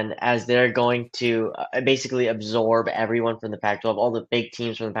Big Ten, as they're going to basically absorb everyone from the Pac-12. All the big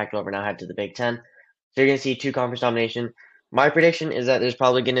teams from the Pac-12 are now headed to the Big Ten. So you're going to see two conference domination. My prediction is that there's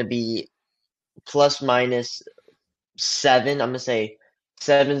probably going to be plus minus 7. I'm going to say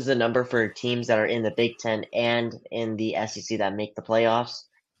 7 is the number for teams that are in the Big Ten and in the SEC that make the playoffs.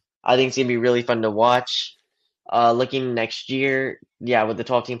 I think it's going to be really fun to watch. Looking next year, yeah, with the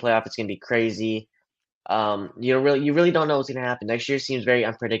 12-team playoff, it's going to be crazy. You really don't know what's going to happen. Next year seems very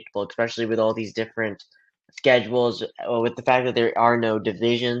unpredictable, especially with all these different schedules, with the fact that there are no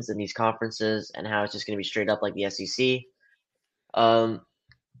divisions in these conferences and how it's just going to be straight up like the SEC.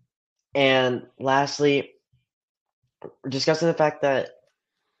 And lastly, discussing the fact that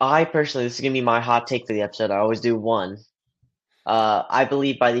I personally, this is going to be my hot take for the episode. I always do one. I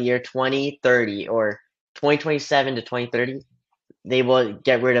believe by the year 2030 or 2027 to 2030, they will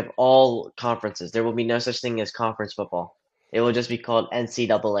get rid of all conferences. There will be no such thing as conference football. It will just be called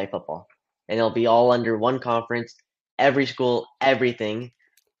NCAA football. And it'll be all under one conference, every school, everything.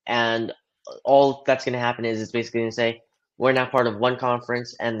 And all that's going to happen is it's basically going to say, we're now part of one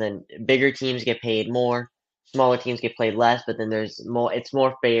conference, and then bigger teams get paid more, smaller teams get paid less, but then there's more. It's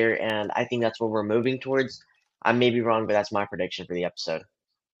more fair, and I think that's what we're moving towards. I may be wrong, but that's my prediction for the episode.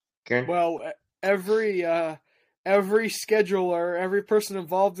 Kieran? Well, every scheduler, every person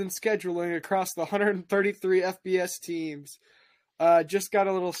involved in scheduling across the 133 FBS teams, just got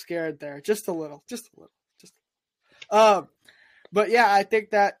a little scared there, just a little. But yeah, I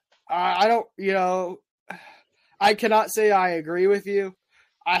think that I don't, I cannot say I agree with you.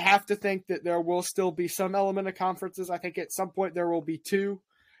 I have to think that there will still be some element of conferences. I think at some point there will be 2,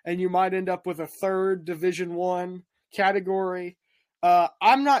 and you might end up with a third Division I category.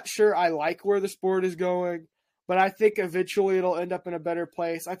 I'm not sure I like where the sport is going, but I think eventually it'll end up in a better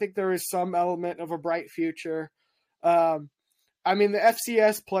place. I think there is some element of a bright future. The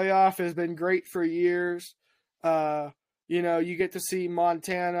FCS playoff has been great for years. You get to see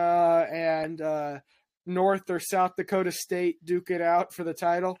Montana and North or South Dakota State duke it out for the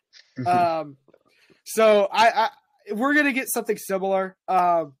title. So we're going to get something similar.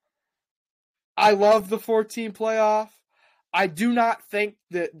 I love the 14 playoff. I do not think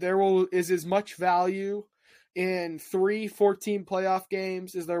that there is as much value in 3 14 playoff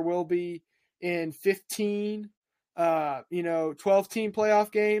games as there will be in 15, 12-team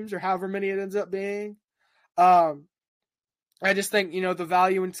playoff games or however many it ends up being. I just think, the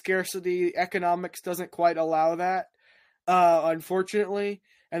value and scarcity economics doesn't quite allow that, unfortunately.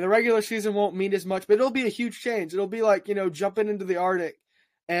 And the regular season won't mean as much, but it'll be a huge change. It'll be like, jumping into the Arctic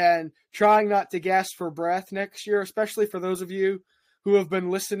and trying not to gasp for breath next year, especially for those of you who have been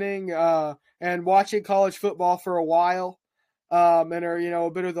listening and watching college football for a while and are,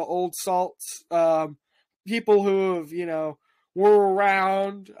 a bit of the old salts. People who have, were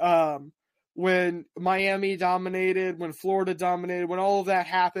around, when Miami dominated, when Florida dominated, when all of that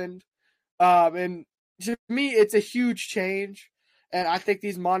happened. And to me, it's a huge change. And I think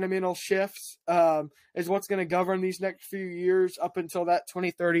these monumental shifts is what's going to govern these next few years up until that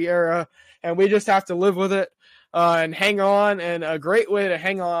 2030 era. And we just have to live with it and hang on. And a great way to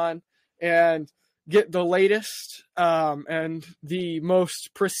hang on and get the latest and the most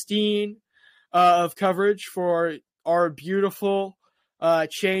pristine of coverage for our beautiful,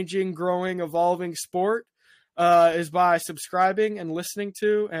 changing, growing, evolving sport is by subscribing and listening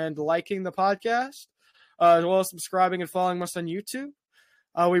to and liking the podcast, as well as subscribing and following us on YouTube.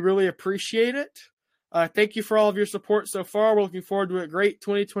 We really appreciate it. Thank you for all of your support so far. We're looking forward to a great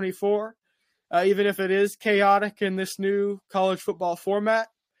 2024, even if it is chaotic in this new college football format.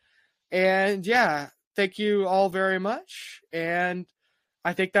 And yeah, thank you all very much. And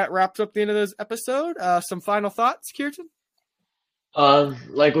I think that wraps up the end of this episode. Some final thoughts, Kirtan?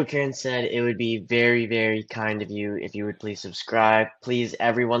 Like what Karen said, it would be very, very kind of you if you would please subscribe. Please,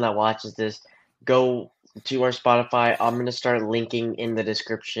 everyone that watches this, go to our Spotify. I'm gonna start linking in the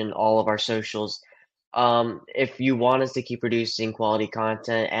description all of our socials. If you want us to keep producing quality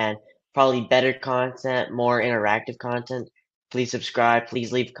content and probably better content, more interactive content, please subscribe.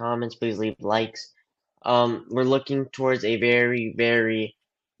 Please leave comments. Please leave likes. We're looking towards a very, very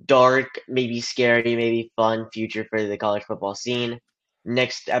dark, maybe scary, maybe fun future for the college football scene.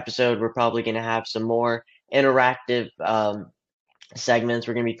 Next episode, we're probably going to have some more interactive segments.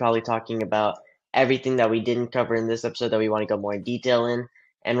 We're going to be probably talking about everything that we didn't cover in this episode that we want to go more in detail in.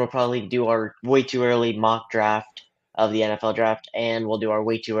 And we'll probably do our way too early mock draft of the NFL draft, and we'll do our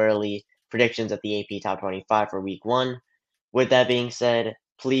way too early predictions at the AP Top 25 for week one. With that being said,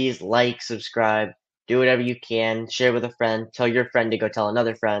 please like, subscribe, do whatever you can, share with a friend, tell your friend to go tell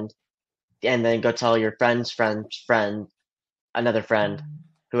another friend, and then go tell your friend's friend's friend, another friend,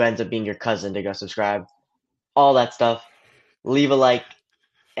 who ends up being your cousin to go subscribe. All that stuff. Leave a like,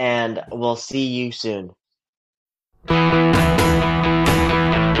 and we'll see you soon.